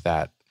effect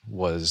that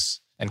was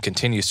and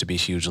continues to be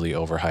hugely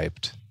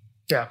overhyped.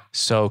 Yeah.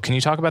 So can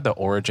you talk about the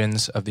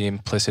origins of the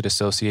implicit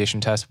association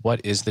test? What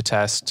is the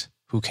test?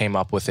 Who came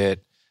up with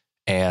it?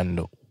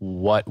 And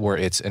what were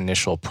its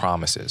initial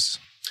promises?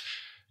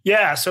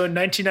 Yeah. So in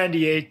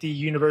 1998, the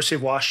University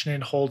of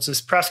Washington holds this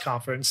press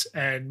conference,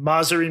 and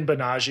Mahzarin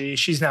Banaji,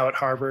 she's now at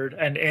Harvard,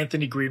 and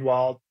Anthony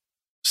Greenwald,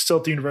 still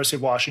at the University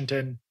of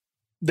Washington,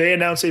 they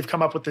announced they've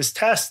come up with this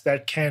test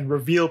that can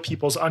reveal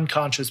people's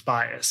unconscious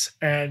bias.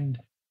 And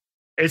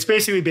it's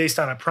basically based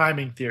on a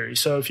priming theory.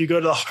 So if you go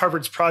to the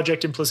Harvard's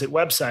Project Implicit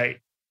website,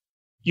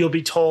 you'll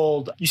be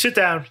told, you sit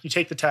down, you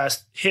take the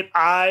test, hit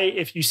I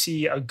if you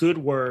see a good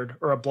word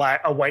or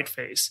a white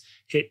face,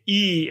 hit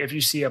E if you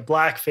see a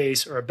black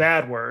face or a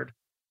bad word,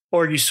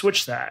 or you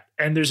switch that.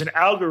 And there's an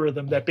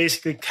algorithm that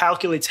basically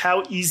calculates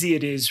how easy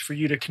it is for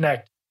you to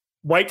connect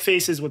white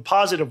faces with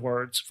positive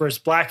words versus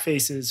black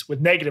faces with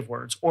negative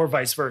words, or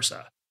vice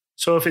versa.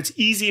 So if it's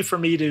easy for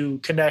me to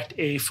connect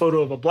a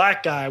photo of a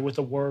black guy with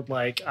a word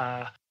like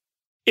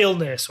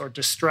illness or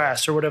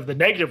distress or whatever the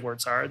negative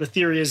words are, the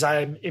theory is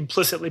I'm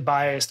implicitly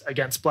biased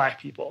against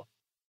black people.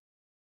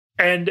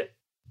 And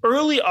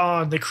early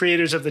on, the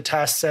creators of the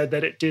test said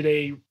that it did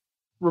a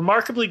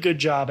remarkably good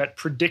job at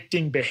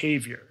predicting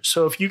behavior.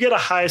 So if you get a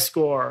high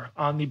score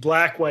on the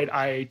black-white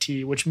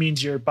IAT, which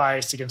means you're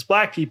biased against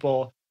Black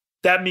people,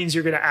 that means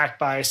you're going to act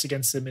biased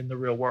against them in the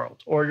real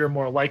world, or you're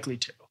more likely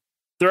to.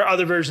 There are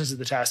other versions of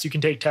the test. You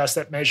can take tests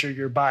that measure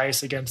your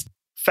bias against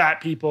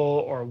fat people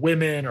or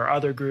women or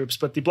other groups,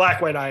 but the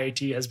black-white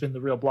IAT has been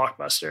the real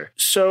blockbuster.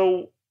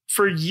 So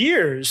for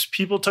years,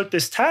 people took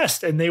this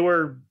test and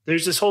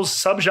there's this whole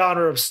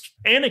subgenre of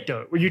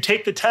anecdote where you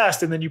take the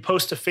test and then you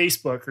post to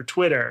Facebook or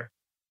Twitter,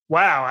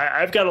 wow,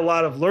 I've got a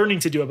lot of learning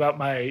to do about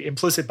my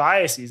implicit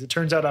biases. It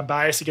turns out I'm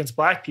biased against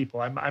Black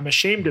people. I'm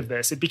ashamed of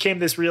this. It became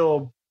this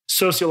real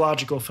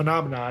sociological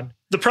phenomenon.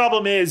 The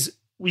problem is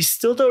we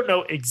still don't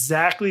know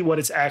exactly what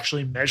it's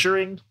actually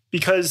measuring,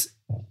 because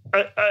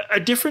a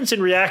difference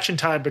in reaction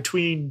time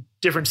between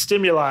different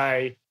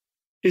stimuli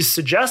is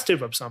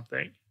suggestive of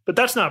something, but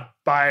that's not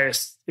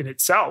bias in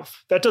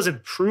itself. That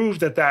doesn't prove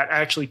that that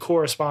actually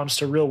corresponds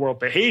to real world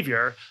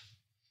behavior.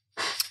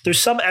 There's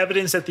some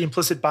evidence that the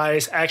implicit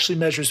bias actually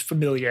measures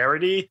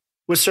familiarity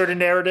with certain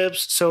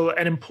narratives. So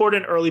an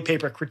important early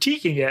paper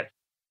critiquing it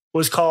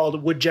was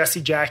called "Would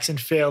Jesse Jackson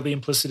Fail the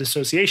Implicit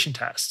Association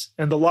Test?"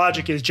 And the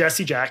logic is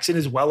Jesse Jackson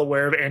is well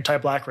aware of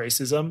anti-Black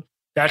racism.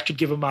 That could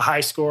give him a high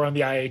score on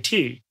the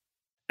IAT.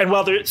 And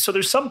while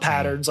there's some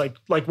patterns, like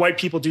white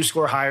people do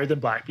score higher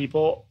than Black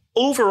people,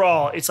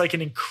 overall, it's like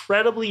an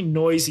incredibly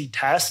noisy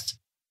test.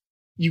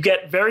 You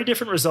get very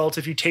different results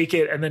if you take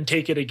it and then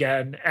take it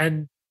again.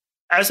 And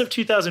as of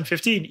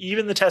 2015,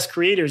 even the test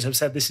creators have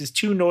said this is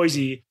too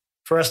noisy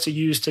for us to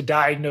use to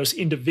diagnose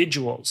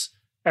individuals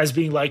as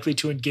being likely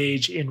to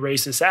engage in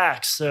racist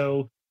acts.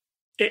 So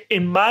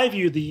in my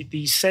view,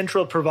 the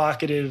central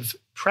provocative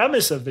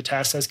premise of the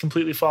test has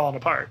completely fallen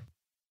apart.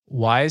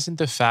 Why isn't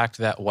the fact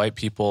that white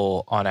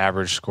people on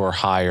average score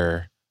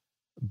higher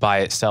by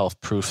itself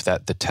proof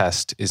that the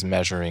test is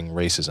measuring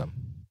racism?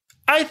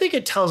 I think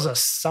it tells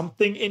us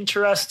something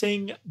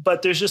interesting,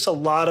 but there's just a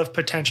lot of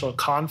potential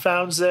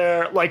confounds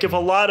there. Like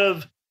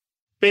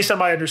based on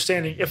my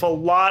understanding, if a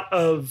lot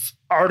of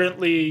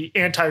ardently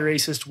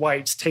anti-racist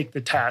whites take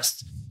the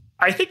test,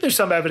 I think there's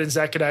some evidence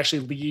that could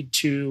actually lead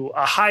to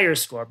a higher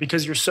score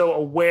because you're so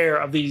aware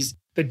of the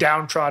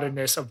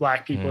downtroddenness of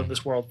Black people in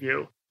this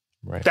worldview.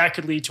 Right. That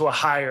could lead to a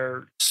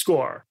higher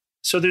score.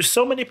 So there's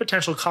so many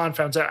potential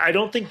confounds. I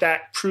don't think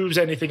that proves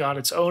anything on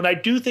its own. I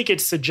do think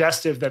it's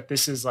suggestive that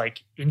this is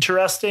like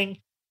interesting,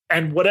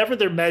 and whatever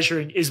they're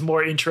measuring is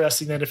more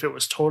interesting than if it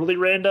was totally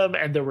random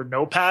and there were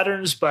no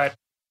patterns. But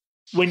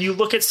when you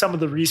look at some of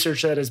the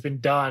research that has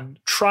been done,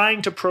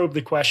 trying to probe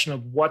the question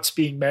of what's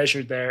being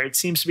measured there, it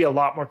seems to be a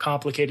lot more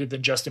complicated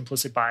than just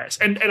implicit bias.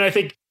 And I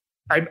think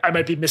I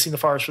might be missing the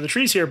forest for the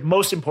trees here.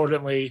 Most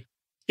importantly,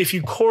 if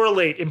you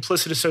correlate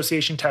implicit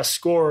association test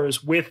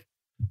scores with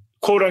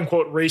quote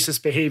unquote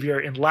racist behavior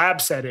in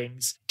lab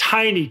settings,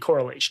 tiny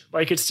correlation,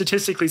 like it's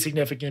statistically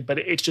significant, but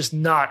it's just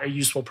not a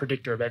useful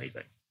predictor of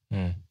anything.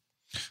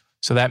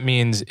 So that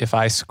means if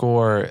I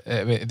score,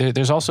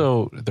 there's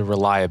also the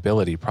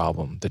reliability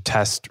problem, the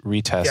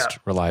retest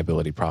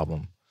reliability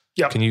problem.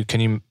 Yeah. Can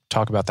you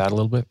talk about that a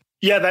little bit?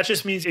 Yeah, that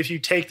just means if you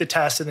take the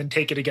test and then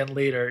take it again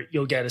later,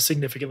 you'll get a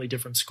significantly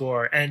different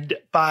score. And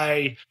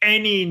by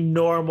any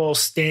normal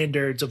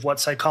standards of what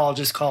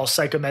psychologists call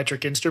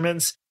psychometric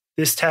instruments,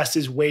 this test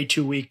is way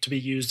too weak to be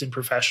used in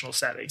professional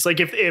settings.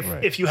 Like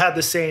if you had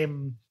the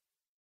same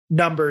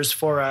numbers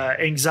for an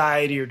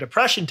anxiety or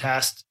depression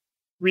test,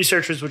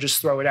 researchers would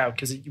just throw it out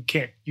because you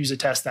can't use a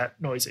test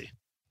that noisy.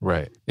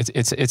 Right.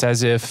 It's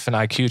as if an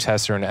IQ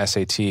test or an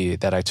SAT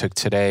that I took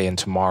today and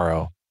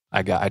tomorrow,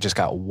 I just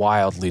got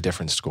wildly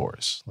different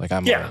scores. Like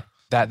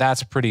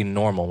that's pretty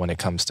normal when it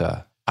comes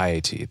to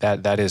IAT.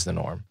 That is the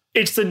norm.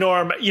 It's the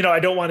norm. I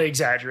don't want to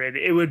exaggerate.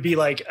 It would be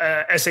like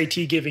a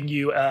SAT giving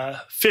you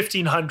a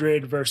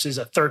 1,500 versus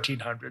a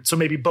 1,300. So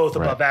maybe both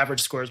above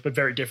average scores, but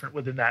very different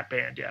within that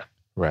band. Yeah.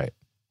 Right.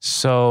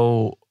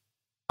 So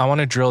I want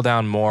to drill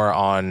down more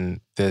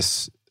on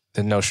the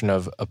notion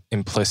of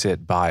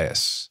implicit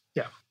bias.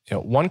 Yeah.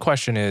 One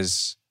question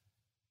is,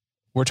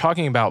 we're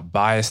talking about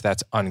bias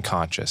that's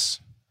unconscious,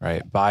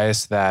 right?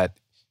 Bias that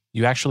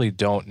you actually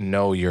don't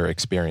know you're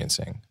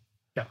experiencing.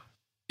 Yeah.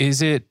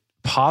 Is it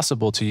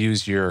possible to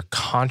use your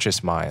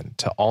conscious mind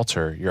to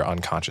alter your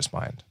unconscious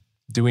mind?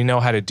 Do we know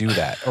how to do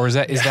that? Or is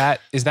that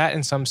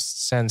in some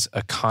sense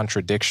a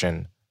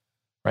contradiction,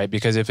 right?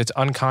 Because if it's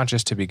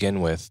unconscious to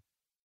begin with,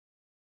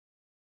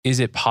 is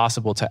it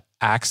possible to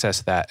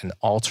access that and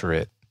alter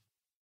it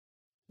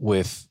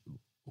with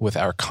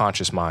our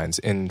conscious minds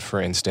in,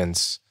 for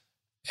instance,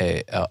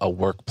 a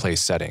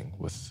workplace setting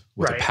with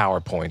a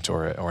PowerPoint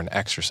or an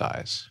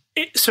exercise?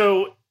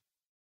 So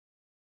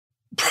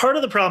part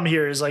of the problem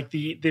here is like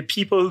the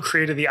people who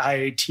created the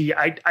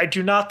IAT, I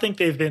do not think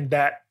they've been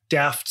that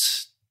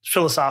deft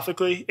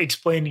philosophically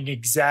explaining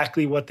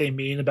exactly what they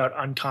mean about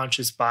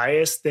unconscious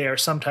bias. They are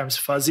sometimes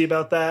fuzzy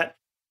about that.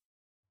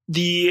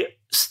 The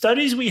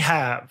studies we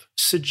have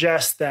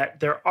suggest that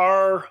there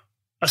are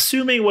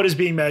assuming what is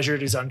being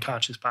measured is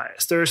unconscious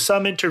bias. There are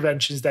some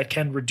interventions that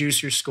can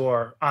reduce your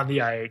score on the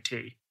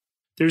IAT.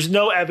 There's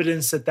no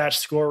evidence that that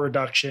score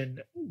reduction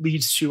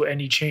leads to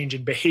any change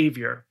in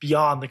behavior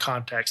beyond the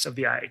context of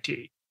the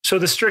IAT. So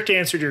the strict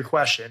answer to your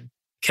question,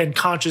 can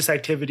conscious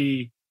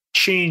activity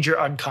change your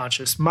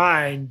unconscious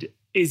mind,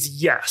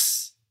 is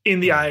yes, in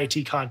the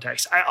IAT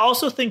context. I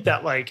also think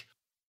that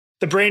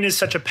the brain is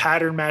such a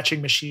pattern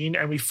matching machine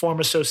and we form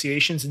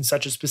associations in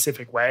such a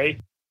specific way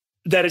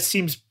that it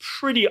seems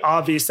pretty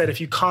obvious that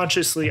if you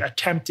consciously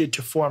attempted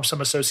to form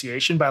some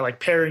association by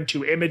pairing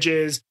two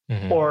images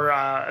or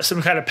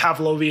some kind of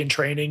Pavlovian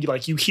training,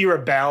 you hear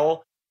a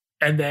bell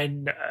and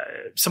then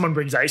someone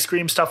brings ice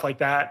cream, stuff like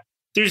that.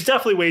 There's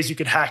definitely ways you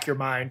could hack your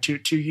mind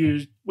to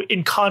use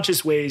in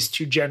conscious ways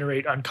to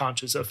generate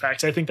unconscious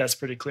effects. I think that's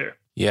pretty clear.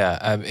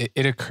 Yeah,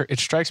 it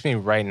strikes me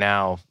right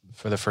now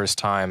for the first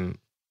time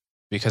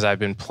because I've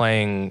been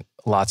playing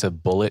lots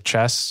of bullet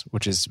chess,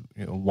 which is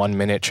 1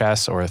 minute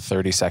chess or a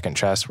 30-second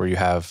chess where you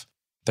have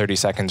 30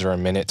 seconds or a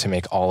minute to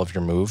make all of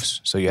your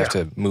moves. So you have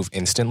to move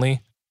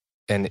instantly.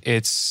 And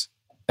it's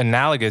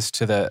analogous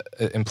to the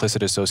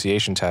implicit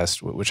association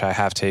test, which I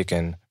have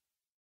taken,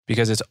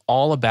 because it's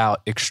all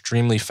about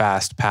extremely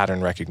fast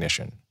pattern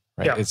recognition,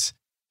 right?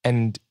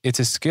 Yeah. It's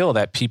a skill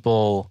that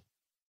people,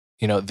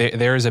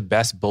 there is a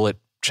best bullet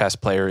chess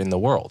player in the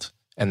world.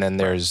 And then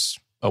there's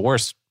a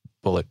worse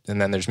bullet,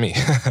 and then there's me.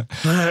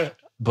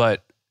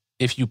 But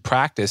if you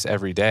practice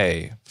every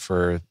day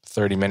for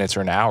 30 minutes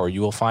or an hour,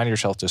 you will find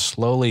yourself just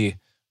slowly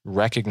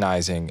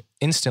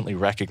instantly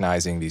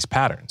recognizing these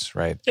patterns,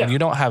 right? Yeah. And you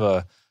don't have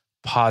a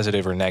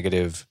positive or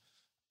negative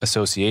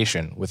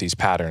association with these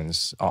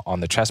patterns on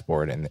the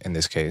chessboard in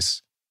this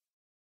case.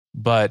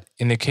 But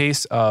in the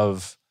case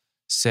of,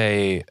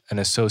 say, an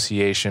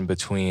association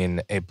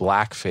between a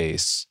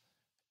blackface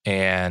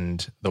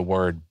and the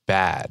word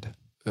bad,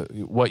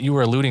 what you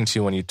were alluding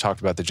to when you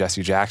talked about the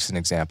Jesse Jackson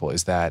example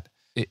is that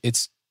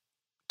it's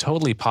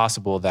totally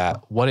possible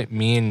that what it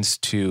means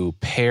to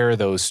pair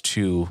those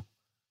two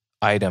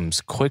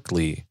items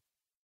quickly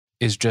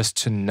is just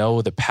to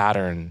know the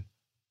pattern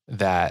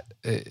that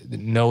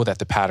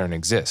the pattern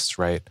exists,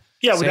 right?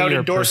 Yeah, without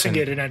endorsing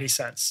it in any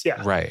sense.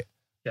 Yeah, right.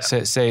 Yeah.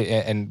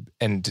 Say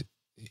and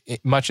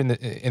much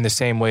in the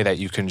same way that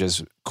you can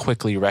just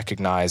quickly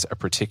recognize a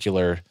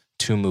particular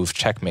 2-move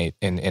checkmate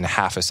in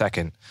half a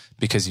second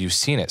because you've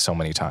seen it so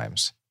many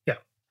times. Yeah.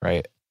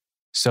 Right.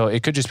 So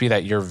it could just be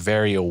that you're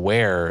very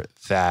aware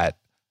that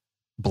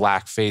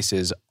black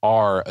faces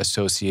are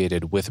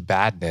associated with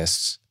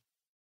badness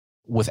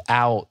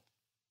without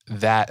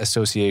that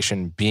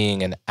association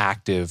being an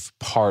active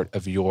part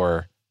of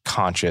your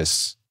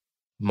conscious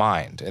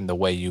mind and the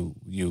way you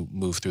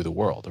move through the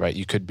world, right?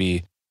 You could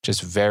be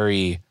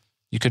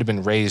you could have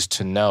been raised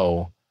to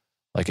know,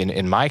 like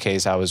in my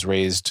case, I was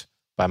raised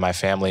by my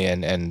family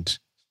and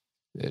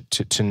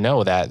to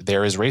know that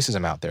there is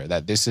racism out there,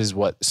 that this is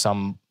what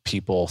some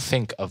people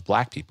think of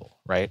black people,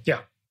 right?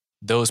 Yeah.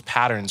 Those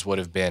patterns would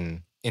have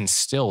been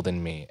instilled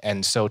in me.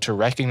 And so to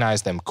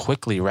recognize them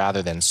quickly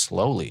rather than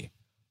slowly,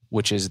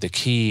 which is the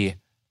key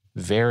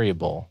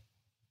variable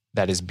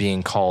that is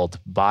being called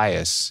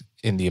bias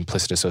in the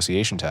implicit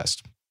association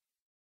test,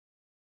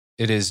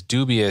 it is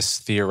dubious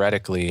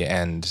theoretically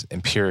and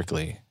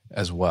empirically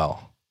as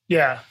well.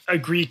 Yeah,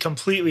 agree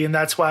completely. And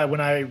that's why when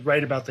I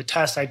write about the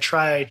test,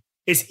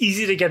 it's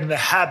easy to get in the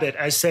habit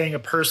as saying a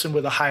person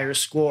with a higher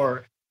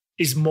score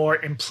is more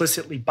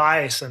implicitly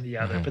biased than the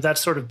other. Mm-hmm. But that's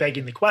sort of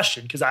begging the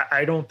question because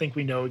I don't think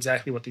we know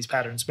exactly what these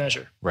patterns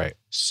measure. Right.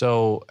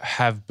 So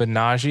have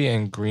Banaji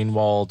and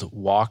Greenwald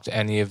walked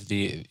any of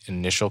the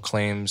initial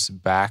claims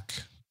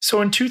back?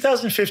 So in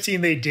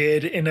 2015, they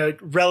did in a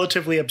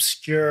relatively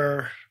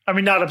obscure,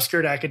 not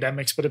obscure to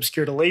academics, but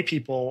obscure to lay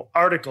people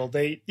article.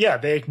 They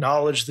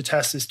acknowledged the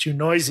test is too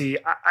noisy.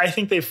 I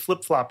think they've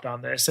flip-flopped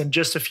on this. And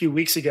just a few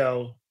weeks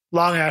ago,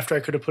 long after I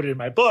could have put it in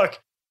my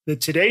book, the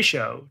Today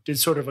Show did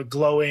sort of a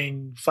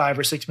glowing 5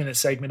 or 6 minute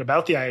segment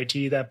about the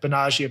IIT that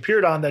Banaji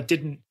appeared on that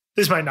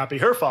this might not be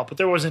her fault, but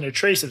there wasn't a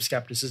trace of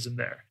skepticism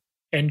there.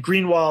 And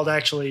Greenwald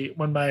actually,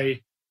 when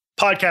my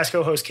podcast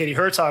co-host Katie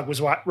Herzog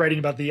was writing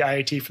about the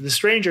IIT for The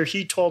Stranger,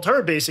 he told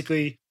her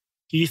basically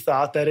he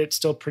thought that it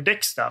still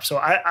predicts stuff. So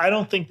I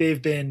don't think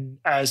they've been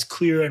as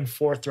clear and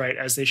forthright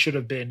as they should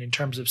have been in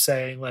terms of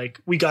saying,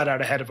 we got out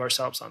ahead of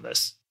ourselves on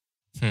this.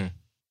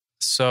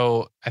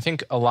 So I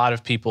think a lot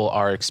of people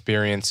are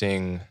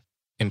experiencing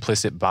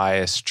implicit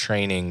bias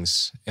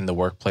trainings in the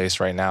workplace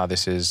right now.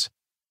 This is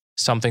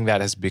something that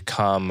has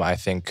become, I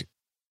think,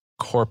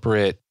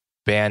 corporate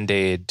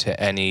Band-Aid to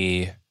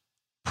any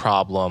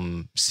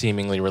problem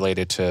seemingly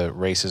related to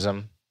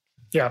racism.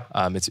 Yeah.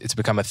 It's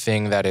become a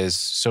thing that is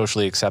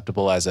socially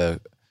acceptable as a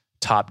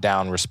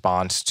top-down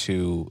response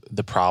to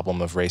the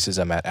problem of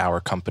racism at our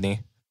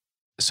company.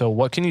 So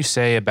what can you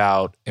say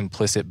about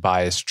implicit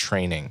bias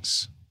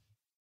trainings?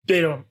 They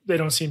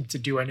don't seem to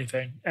do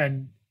anything.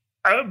 And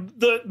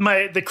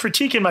the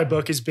critique in my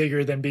book is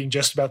bigger than being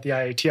just about the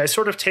IIT. I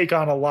sort of take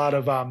on a lot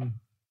of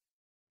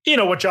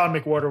what John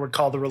McWhorter would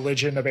call the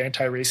religion of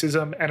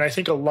anti-racism. And I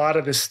think a lot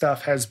of this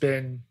stuff has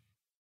been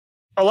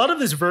a lot of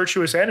this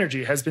virtuous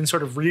energy has been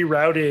sort of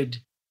rerouted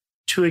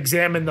to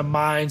examine the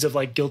minds of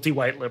like guilty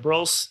white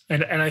liberals.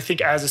 And I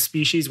think as a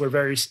species, we're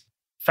very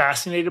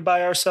fascinated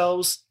by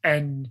ourselves.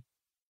 And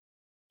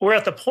we're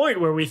at the point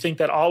where we think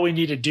that all we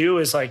need to do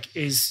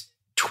is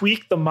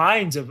tweak the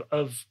minds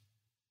of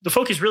the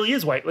focus really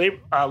is white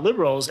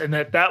liberals, and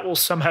that will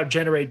somehow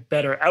generate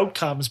better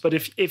outcomes. But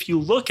if you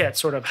look at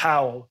sort of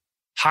how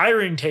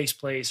hiring takes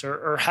place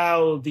or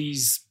how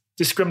these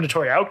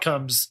discriminatory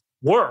outcomes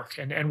work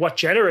and what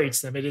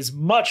generates them, it is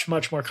much,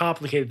 much more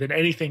complicated than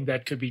anything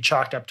that could be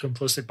chalked up to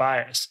implicit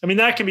bias. I mean,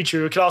 that can be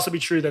true. It could also be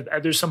true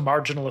that there's some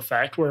marginal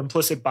effect where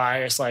implicit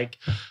bias, like,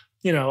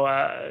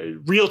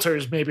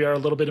 realtors maybe are a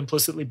little bit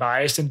implicitly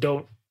biased and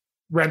don't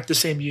rent the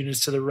same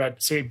units to the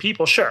same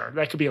people. Sure,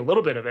 that could be a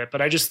little bit of it.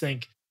 But I just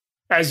think,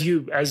 as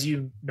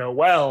you know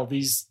well,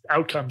 these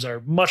outcomes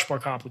are much more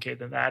complicated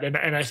than that.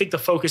 And I think the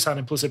focus on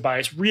implicit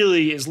bias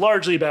really is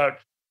largely about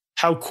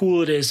how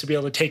cool it is to be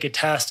able to take a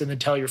test and then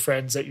tell your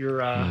friends that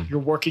you're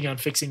working on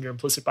fixing your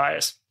implicit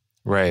bias.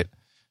 Right.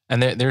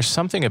 And there's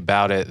something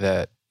about it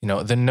that,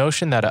 the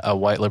notion that a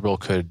white liberal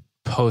could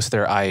post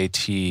their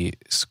IAT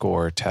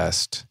score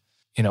test,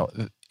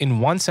 in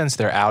one sense,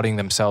 they're outing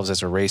themselves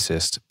as a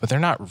racist, but they're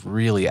not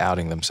really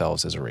outing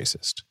themselves as a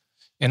racist.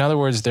 In other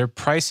words, they're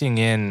pricing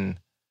in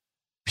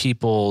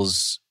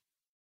people's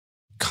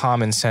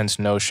common sense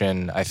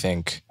notion, I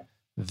think,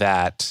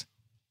 that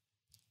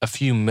a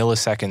few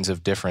milliseconds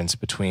of difference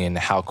between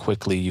how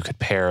quickly you could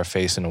pair a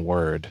face and a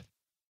word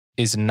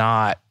is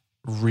not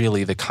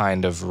really the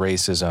kind of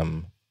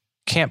racism,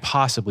 can't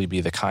possibly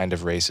be the kind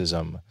of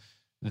racism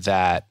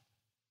that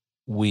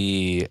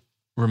we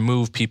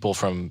remove people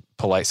from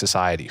polite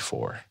society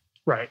for.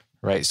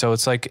 Right. So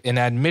it's like an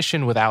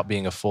admission without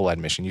being a full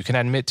admission. You can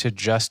admit to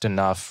just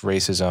enough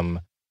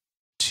racism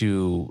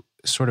to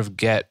sort of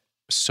get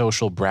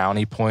social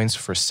brownie points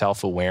for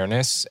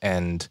self-awareness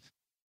and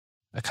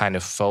a kind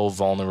of faux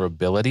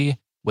vulnerability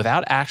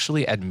without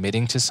actually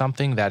admitting to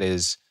something that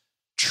is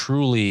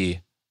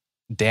truly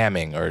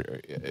damning or,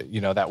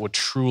 that would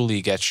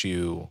truly get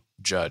you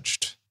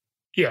judged.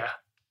 Yeah.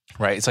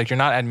 Right. It's like you're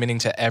not admitting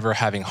to ever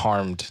having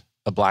harmed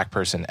a black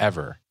person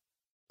ever.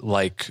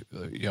 Like,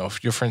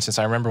 for instance,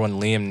 I remember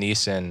when Liam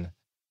Neeson,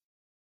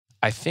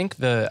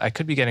 I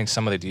could be getting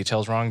some of the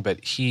details wrong,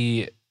 but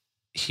he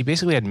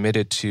basically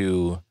admitted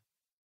to,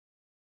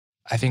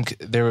 I think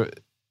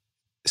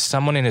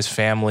someone in his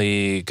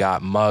family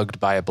got mugged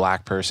by a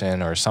black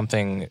person or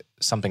something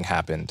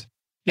happened.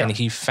 Yeah. And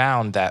he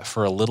found that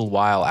for a little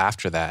while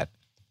after that,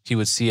 he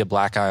would see a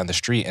black guy on the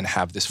street and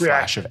have this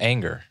flash of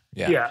anger.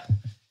 Yeah.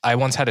 I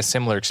once had a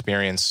similar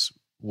experience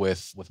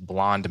with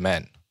blonde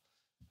men.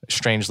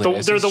 Strangely,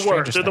 they're the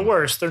worst. They're the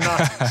worst. They're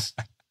not.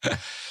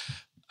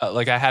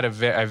 Like I've had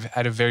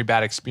a very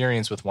bad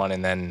experience with one,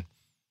 and then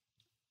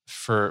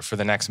for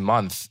the next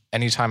month,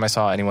 anytime I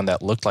saw anyone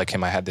that looked like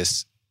him, I had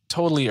this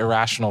totally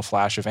irrational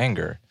flash of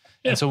anger.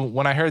 Yeah. And so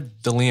when I heard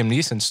the Liam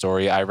Neeson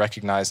story, I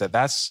recognized that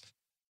that's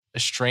a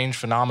strange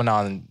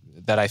phenomenon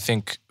that I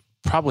think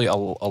probably a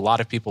lot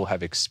of people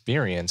have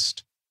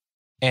experienced.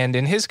 And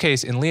in his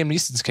case, in Liam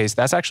Neeson's case,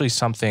 that's actually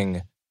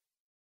something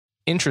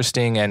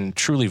interesting and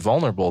truly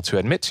vulnerable to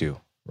admit to,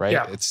 right?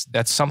 Yeah.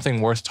 That's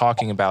something worth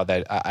talking about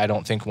that I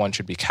don't think one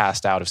should be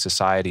cast out of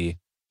society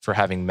for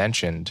having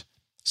mentioned,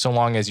 so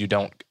long as you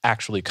don't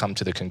actually come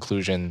to the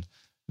conclusion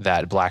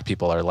that black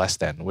people are less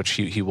than, which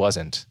he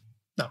wasn't.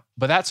 No.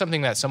 But that's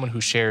something that someone who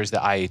shares the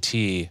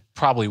IAT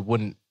probably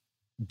wouldn't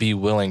be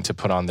willing to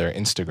put on their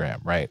Instagram,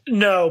 right?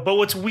 No, but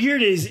what's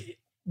weird is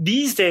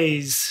these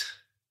days,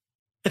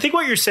 I think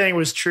what you're saying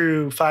was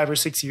true 5 or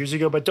 6 years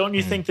ago, but don't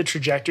you think the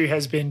trajectory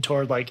has been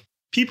toward like,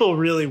 people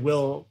really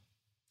will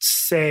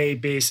say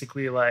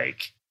basically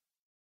like,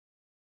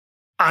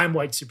 I'm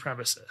white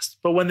supremacist.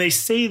 But when they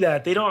say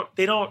that, you're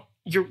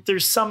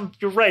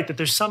right that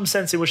there's some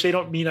sense in which they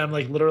don't mean I'm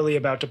like literally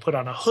about to put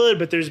on a hood,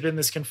 but there's been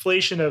this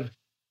conflation of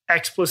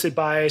explicit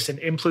bias and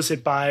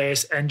implicit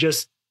bias and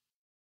just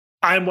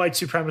I'm white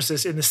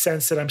supremacist in the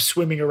sense that I'm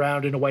swimming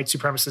around in a white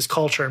supremacist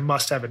culture and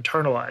must have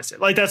internalized it.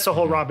 Like that's the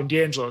whole Robin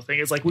DiAngelo thing.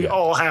 It's like we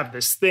all have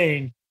this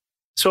thing.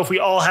 So if we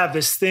all have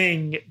this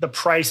thing, the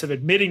price of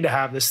admitting to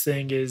have this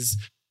thing is,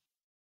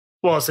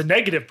 well, it's a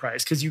negative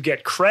price because you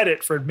get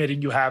credit for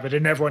admitting you have it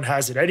and everyone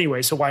has it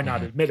anyway. So why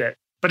not admit it?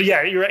 But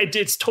yeah, you're right.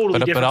 It's totally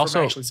different but also,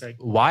 from actually saying.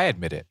 Why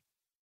admit it?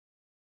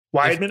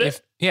 Admit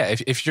it?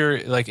 If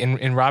you're like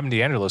in Robin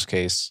DiAngelo's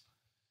case,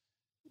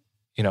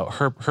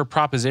 her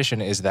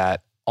proposition is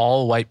that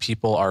all white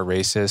people are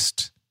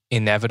racist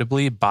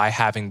inevitably by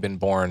having been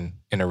born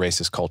in a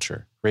racist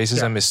culture.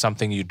 Racism is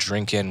something you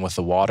drink in with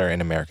the water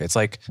in America. It's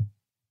like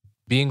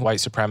being white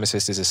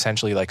supremacist is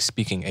essentially like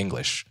speaking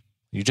English.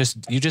 You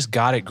just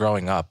got it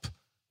growing up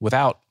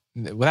without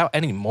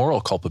any moral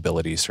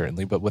culpability,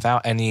 certainly, but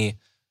without any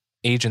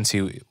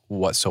agency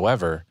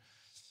whatsoever.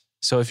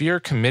 So if you're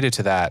committed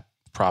to that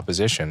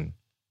proposition,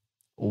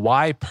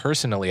 why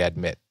personally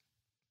admit?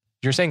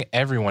 You're saying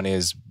everyone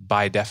is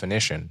by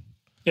definition.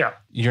 Yeah.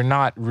 You're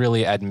not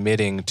really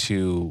admitting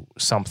to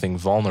something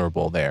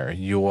vulnerable there.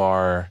 You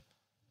are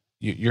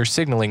you're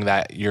signaling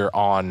that you're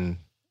on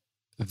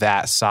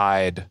that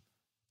side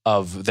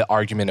of the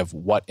argument of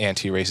what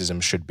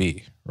anti-racism should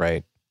be,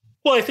 right?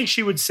 Well, I think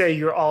she would say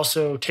you're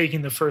also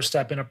taking the first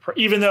step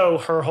even though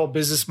her whole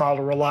business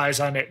model relies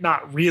on it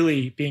not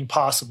really being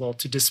possible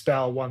to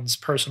dispel one's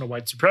personal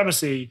white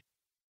supremacy,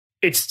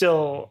 it's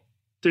still,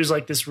 there's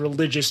like this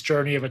religious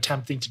journey of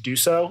attempting to do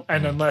so.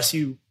 And unless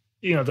the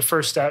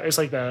first step, it's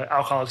like the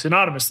Alcoholics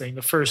Anonymous thing.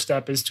 The first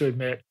step is to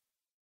admit,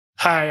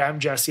 hi, I'm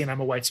Jesse and I'm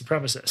a white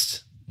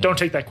supremacist. Don't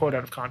take that quote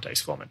out of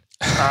context, Coleman.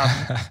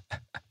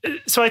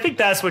 So I think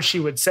that's what she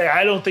would say.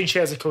 I don't think she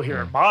has a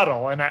coherent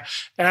model. And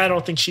I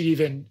don't think she'd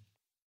even,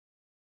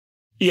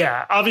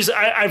 obviously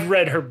I've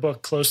read her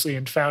book closely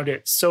and found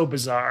it so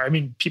bizarre. I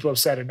mean, people have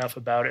said enough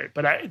about it,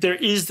 but there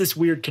is this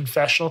weird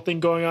confessional thing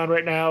going on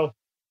right now.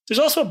 There's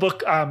also a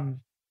book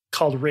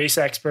called Race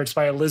Experts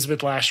by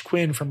Elizabeth Lash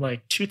Quinn from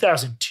like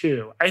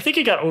 2002. I think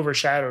it got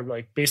overshadowed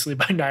like basically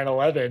by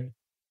 9/11.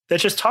 That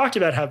just talked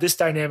about how this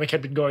dynamic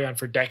had been going on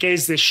for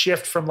decades, this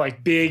shift from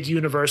like big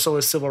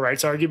universalist civil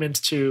rights arguments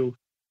to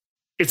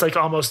it's like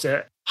almost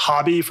a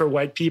hobby for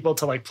white people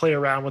to like play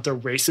around with their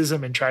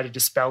racism and try to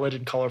dispel it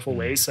in colorful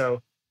ways.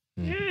 So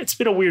it's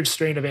been a weird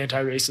strain of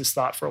anti-racist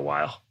thought for a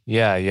while.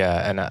 Yeah.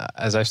 And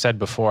as I've said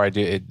before,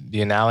 the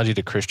analogy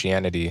to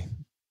Christianity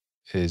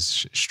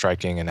is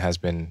striking and has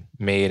been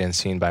made and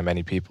seen by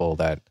many people,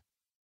 that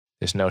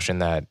this notion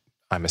that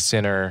I'm a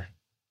sinner,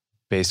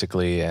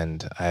 basically,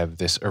 and I have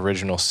this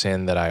original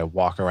sin that I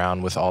walk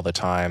around with all the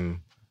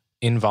time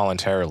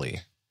involuntarily,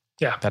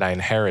 that I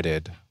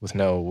inherited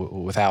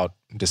without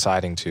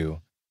deciding to,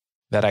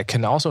 that I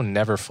can also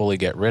never fully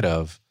get rid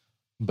of,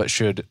 but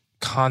should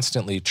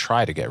constantly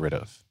try to get rid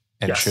of,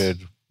 and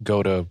should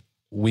go to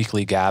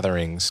weekly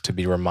gatherings to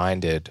be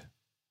reminded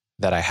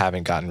that I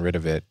haven't gotten rid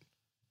of it,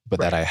 but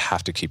that I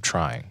have to keep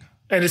trying.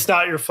 And it's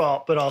not your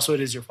fault, but also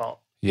it is your fault.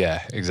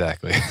 Yeah,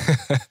 exactly.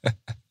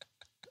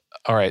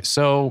 All right.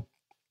 So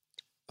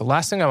the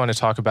last thing I want to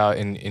talk about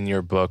in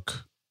your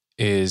book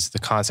is the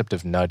concept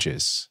of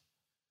nudges,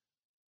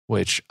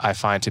 which I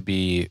find to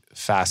be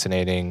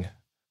fascinating.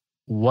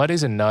 What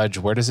is a nudge?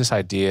 Where does this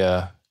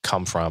idea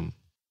come from?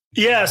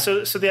 Yeah,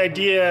 so the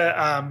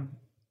idea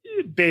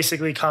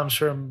basically comes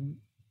from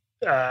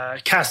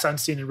Cass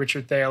Sunstein and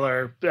Richard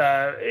Thaler.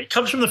 It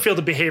comes from the field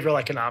of behavioral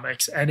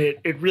economics, and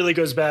it really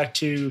goes back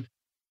to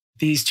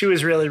these two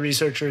Israeli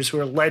researchers who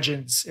are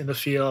legends in the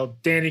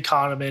field, Danny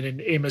Kahneman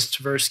and Amos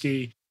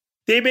Tversky.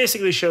 They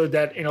basically showed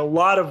that in a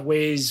lot of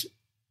ways,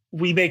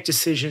 we make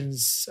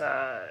decisions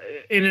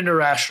in an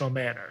irrational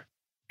manner.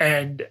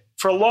 And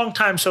for a long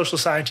time, social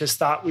scientists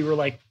thought we were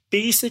like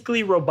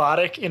basically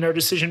robotic in our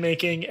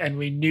decision-making, and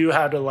we knew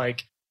how to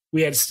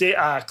we had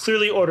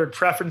clearly ordered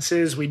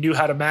preferences. We knew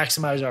how to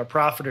maximize our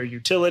profit or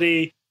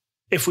utility.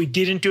 If we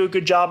didn't do a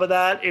good job of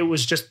that, it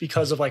was just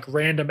because of like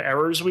random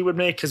errors we would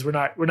make because we're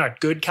not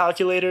good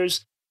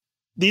calculators.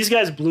 These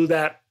guys blew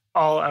that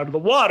all out of the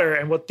water.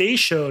 And what they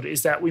showed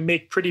is that we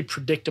make pretty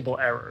predictable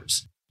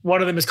errors.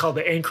 One of them is called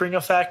the anchoring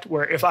effect,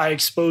 where if I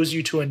expose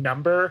you to a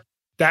number,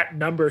 that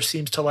number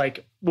seems to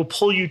will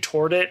pull you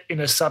toward it in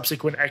a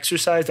subsequent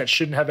exercise that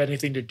shouldn't have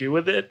anything to do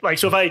with it. Like,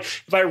 so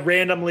if I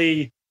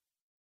randomly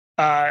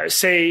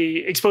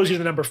expose you to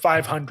the number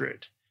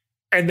 500,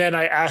 and then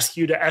I ask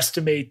you to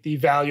estimate the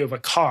value of a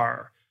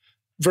car,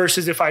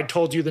 versus if I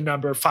told you the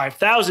number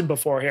 5,000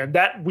 beforehand,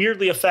 that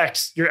weirdly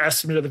affects your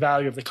estimate of the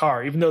value of the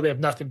car, even though they have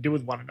nothing to do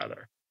with one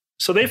another.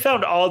 So they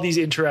found all these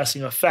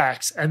interesting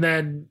effects. And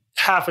then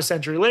half a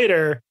century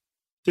later,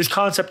 this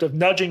concept of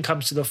nudging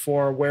comes to the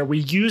fore, where we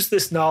use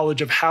this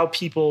knowledge of how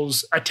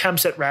people's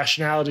attempts at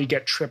rationality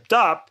get tripped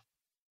up,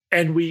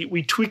 and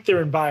we tweak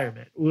their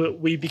environment.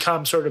 We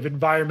become sort of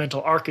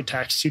environmental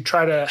architects to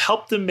try to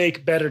help them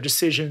make better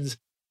decisions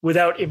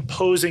without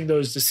imposing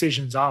those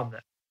decisions on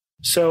them.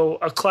 So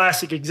a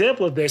classic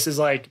example of this is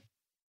like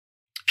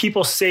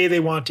people say they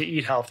want to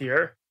eat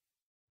healthier,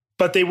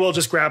 but they will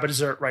just grab a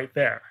dessert right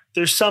there.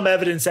 There's some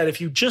evidence that if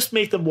you just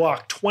make them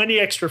walk 20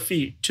 extra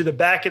feet to the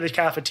back of the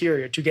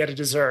cafeteria to get a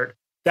dessert,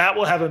 that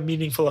will have a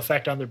meaningful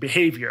effect on their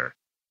behavior,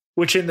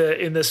 which in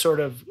the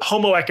sort of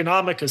homo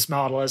economicus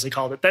model, as they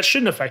called it, that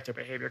shouldn't affect their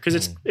behavior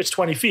because it's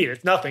 20 feet,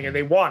 it's nothing, and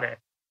they want it.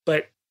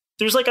 But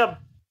there's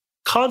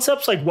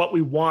concepts like what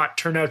we want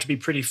turn out to be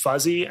pretty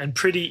fuzzy and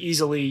pretty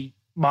easily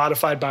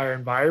modified by our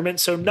environment.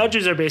 So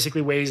nudges are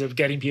basically ways of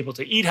getting people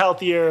to eat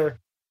healthier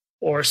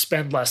or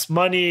spend less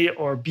money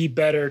or be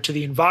better to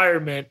the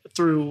environment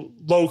through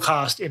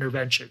low-cost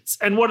interventions.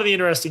 And one of the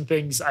interesting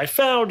things I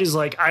found is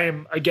I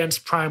am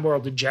against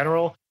Primeworld in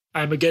general.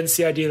 I'm against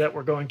the idea that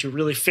we're going to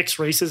really fix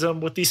racism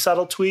with these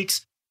subtle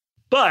tweaks.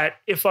 But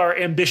if our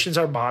ambitions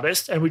are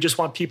modest and we just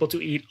want people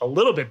to eat a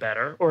little bit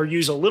better or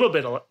use a little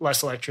bit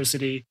less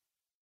electricity,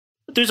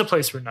 there's a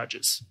place for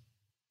nudges.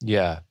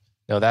 Yeah.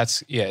 No,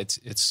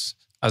 it's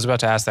I was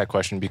about to ask that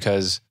question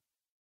because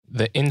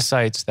the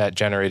insights that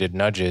generated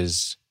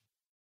nudges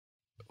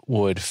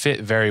would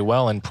fit very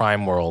well in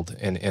Primeworld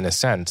in a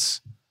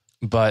sense,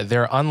 but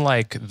they're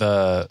unlike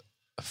the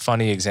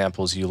funny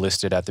examples you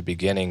listed at the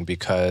beginning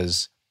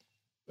because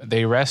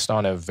they rest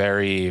on a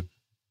very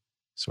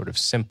sort of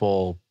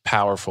simple,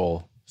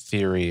 powerful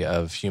theory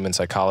of human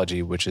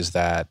psychology, which is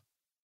that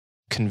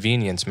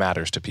convenience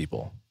matters to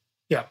people.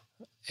 Yeah.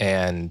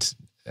 And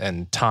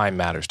time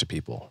matters to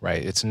people,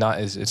 right? It's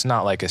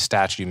not like a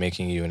statue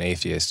making you an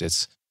atheist.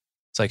 It's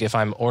like if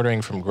I'm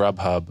ordering from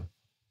Grubhub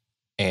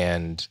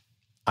and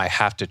I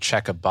have to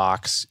check a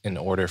box in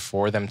order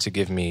for them to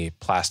give me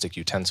plastic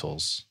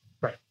utensils.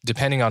 Right.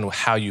 Depending on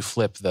how you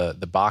flip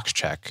the box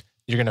check,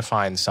 you're going to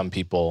find some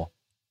people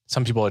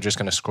are just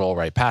going to scroll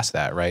right past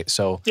that, right?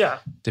 So yeah,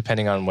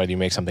 depending on whether you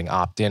make something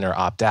opt in or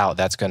opt out,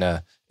 that's going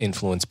to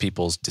influence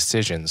people's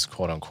decisions,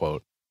 quote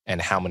unquote,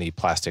 and how many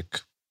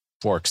plastic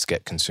forks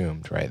get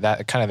consumed, right?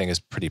 That kind of thing is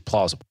pretty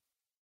plausible.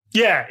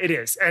 Yeah, it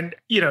is. And,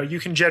 you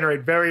can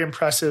generate very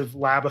impressive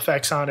lab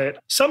effects on it.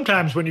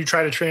 Sometimes when you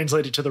try to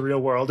translate it to the real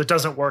world, it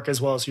doesn't work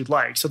as well as you'd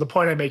like. So the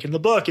point I make in the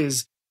book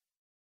is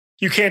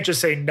you can't just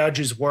say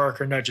nudges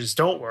work or nudges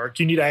don't work.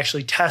 You need to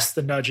actually test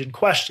the nudge in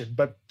question.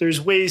 But there's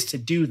ways to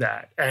do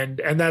that. And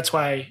that's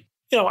why,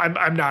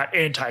 I'm not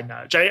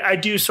anti-nudge. I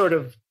do sort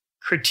of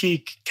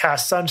critique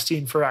Cass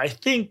Sunstein for, I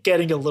think,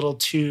 getting a little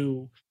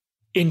too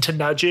into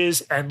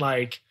nudges and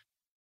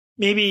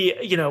maybe,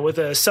 with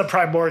a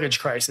subprime mortgage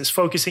crisis,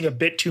 focusing a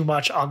bit too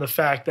much on the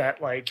fact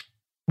that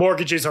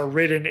mortgages are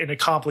written in a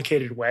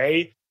complicated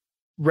way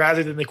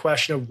rather than the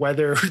question of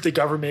whether the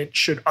government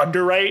should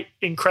underwrite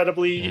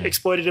incredibly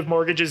exploitative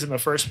mortgages in the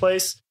first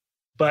place.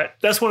 But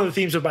that's one of the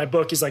themes of my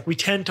book is we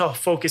tend to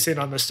focus in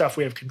on the stuff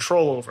we have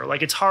control over.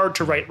 It's hard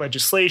to write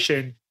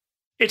legislation.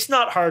 It's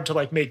not hard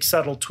to make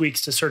subtle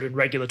tweaks to certain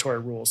regulatory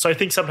rules. So I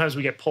think sometimes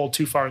we get pulled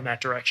too far in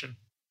that direction.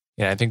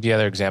 Yeah, I think the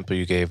other example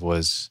you gave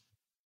was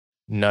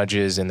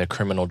nudges in the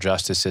criminal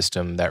justice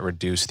system that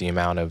reduce the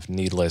amount of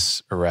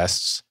needless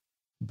arrests,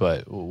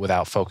 but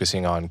without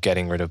focusing on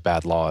getting rid of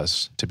bad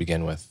laws to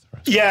begin with.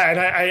 Yeah, and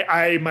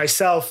I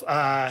myself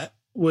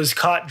was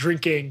caught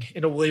drinking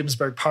in a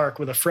Williamsburg park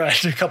with a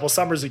friend a couple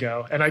summers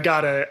ago, and I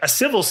got a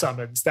civil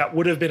summons that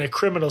would have been a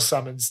criminal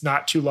summons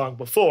not too long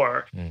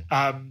before.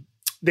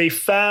 They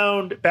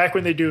found, back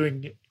when they're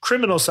doing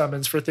criminal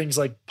summons for things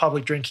like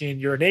public drinking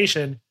and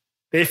urination,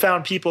 they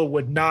found people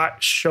would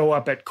not show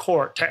up at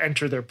court to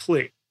enter their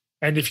plea.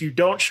 And if you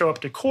don't show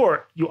up to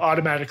court, you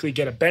automatically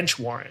get a bench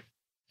warrant.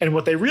 And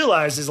what they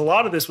realized is a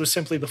lot of this was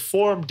simply the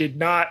form did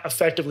not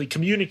effectively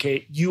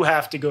communicate, you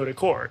have to go to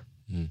court.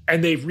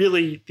 And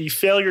the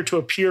failure to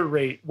appear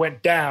rate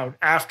went down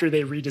after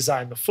they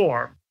redesigned the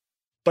form.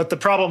 But the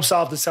problem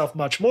solved itself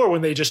much more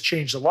when they just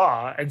changed the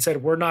law and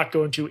said, we're not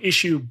going to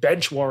issue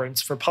bench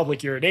warrants for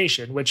public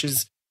urination, which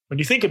is, when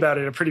you think about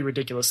it, a pretty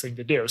ridiculous thing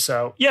to do.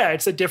 So yeah,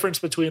 it's a difference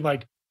between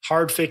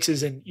hard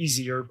fixes and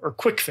easy or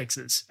quick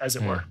fixes, as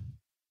it were.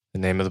 The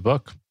name of the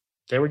book.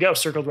 There we go.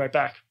 Circled right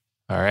back.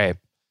 All right.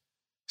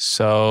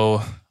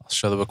 So I'll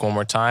show the book one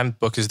more time.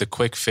 Book is The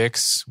Quick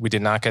Fix. We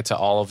did not get to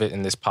all of it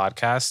in this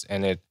podcast,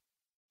 and it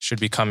should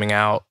be coming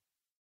out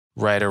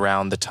right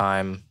around the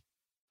time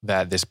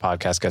that this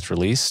podcast gets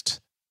released.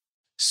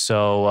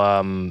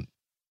 So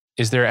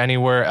is there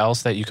anywhere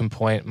else that you can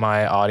point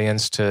my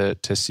audience to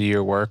see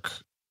your work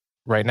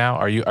right now?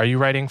 Are you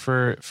writing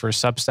for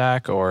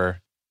Substack or?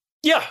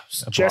 Yeah,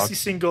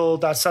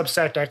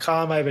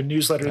 jessesingal.substack.com. I have a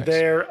newsletter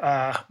there.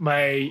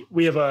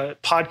 We have a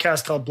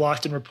podcast called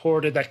Blocked and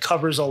Reported that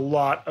covers a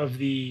lot of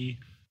the,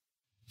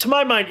 to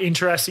my mind,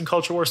 interesting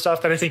culture war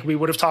stuff that I think we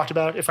would have talked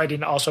about if I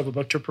didn't also have a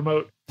book to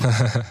promote.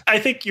 I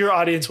think your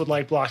audience would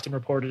like Blocked and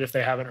Reported if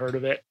they haven't heard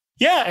of it.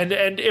 Yeah,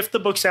 and if the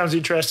book sounds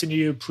interesting to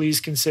you, please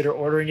consider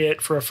ordering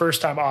it. For a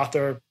first-time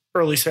author,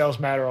 early sales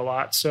matter a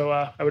lot. So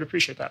I would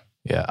appreciate that.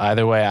 Yeah,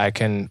 either way, I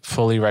can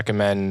fully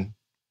recommend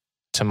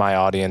to my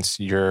audience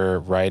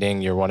your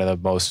writing. You're one of the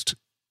most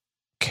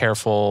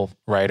careful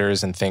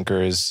writers and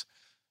thinkers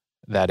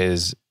that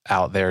is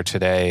out there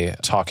today,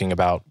 talking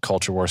about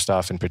culture war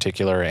stuff in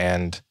particular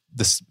and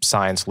the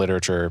science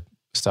literature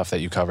stuff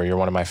that you cover. You're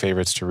one of my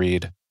favorites to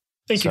read.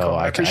 Thank you,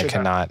 Colin.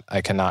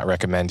 I cannot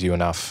recommend you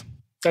enough.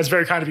 That's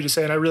very kind of you to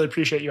say, and I really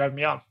appreciate you having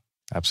me on.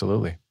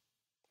 Absolutely.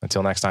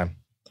 Until next time.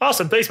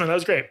 Awesome. Thanks, man. That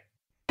was great.